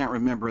Saybrook. I can't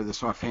remember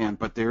this offhand,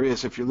 but there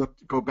is. If you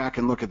go back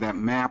and look at that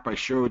map I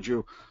showed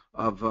you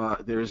of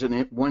there is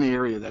one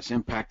area that's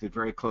impacted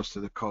very close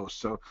to the coast.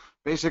 So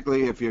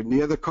basically, if you're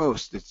near the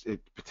coast, it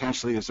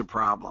potentially is a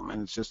problem,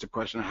 and it's just a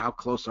question of how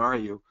close are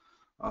you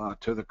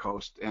to the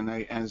coast. And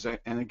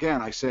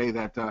again, I say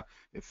that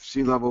if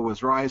sea level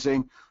was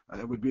rising,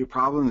 it would be a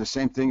problem. The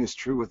same thing is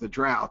true with a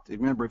drought.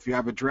 Remember, if you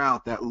have a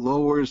drought, that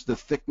lowers the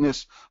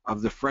thickness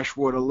of the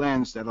freshwater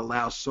lens that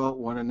allows salt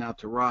water now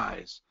to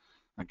rise.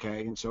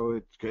 Okay, and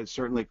so it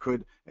certainly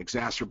could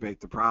exacerbate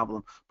the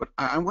problem. But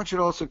I want you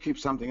to also keep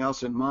something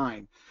else in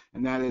mind,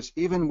 and that is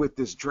even with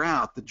this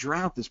drought, the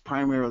drought is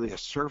primarily a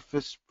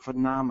surface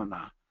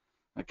phenomena.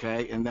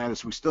 Okay, and that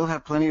is we still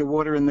have plenty of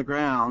water in the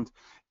ground,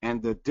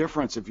 and the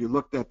difference, if you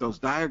looked at those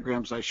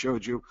diagrams I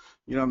showed you,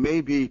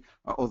 maybe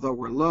although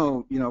we're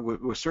low,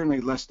 we're certainly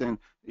less than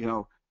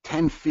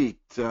 10 feet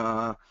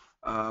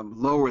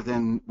lower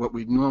than what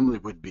we normally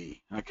would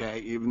be, okay?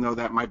 Even though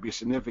that might be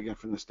significant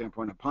from the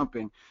standpoint of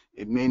pumping,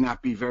 it may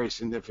not be very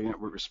significant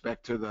with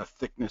respect to the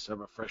thickness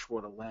of a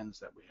freshwater lens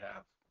that we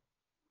have.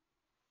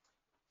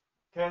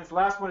 Okay, this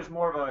last one is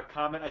more of a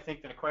comment, I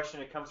think, than a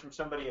question. It comes from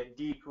somebody at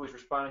Deep who was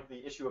responding to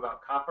the issue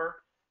about copper.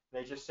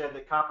 They just said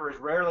that copper is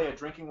rarely a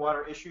drinking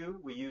water issue.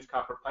 We use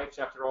copper pipes,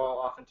 after all,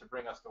 often to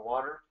bring us the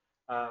water.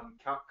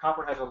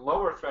 Copper has a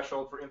lower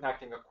threshold for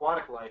impacting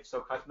aquatic life, so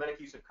cosmetic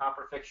use of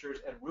copper fixtures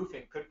and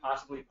roofing could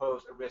possibly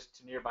pose a risk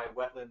to nearby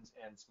wetlands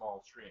and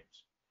small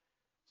streams.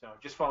 So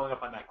just following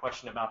up on that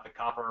question about the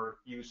copper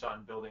use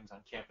on buildings on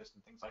campus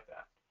and things like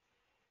that.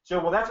 So,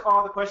 well, that's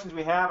all the questions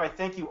we have. I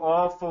thank you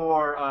all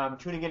for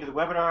tuning into the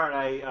webinar, and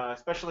I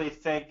especially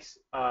thanks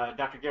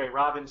Dr. Gary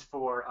Robbins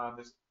for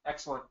this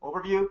excellent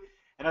overview.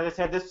 And as I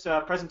said, this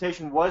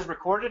presentation was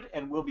recorded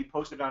and will be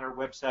posted on our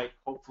website,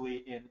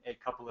 hopefully in a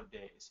couple of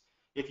days.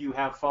 If you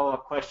have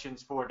follow-up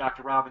questions for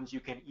Dr. Robbins, you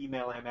can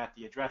email him at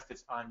the address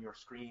that's on your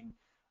screen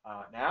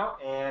now.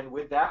 And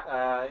with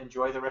that,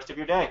 enjoy the rest of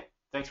your day.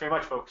 Thanks very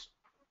much, folks.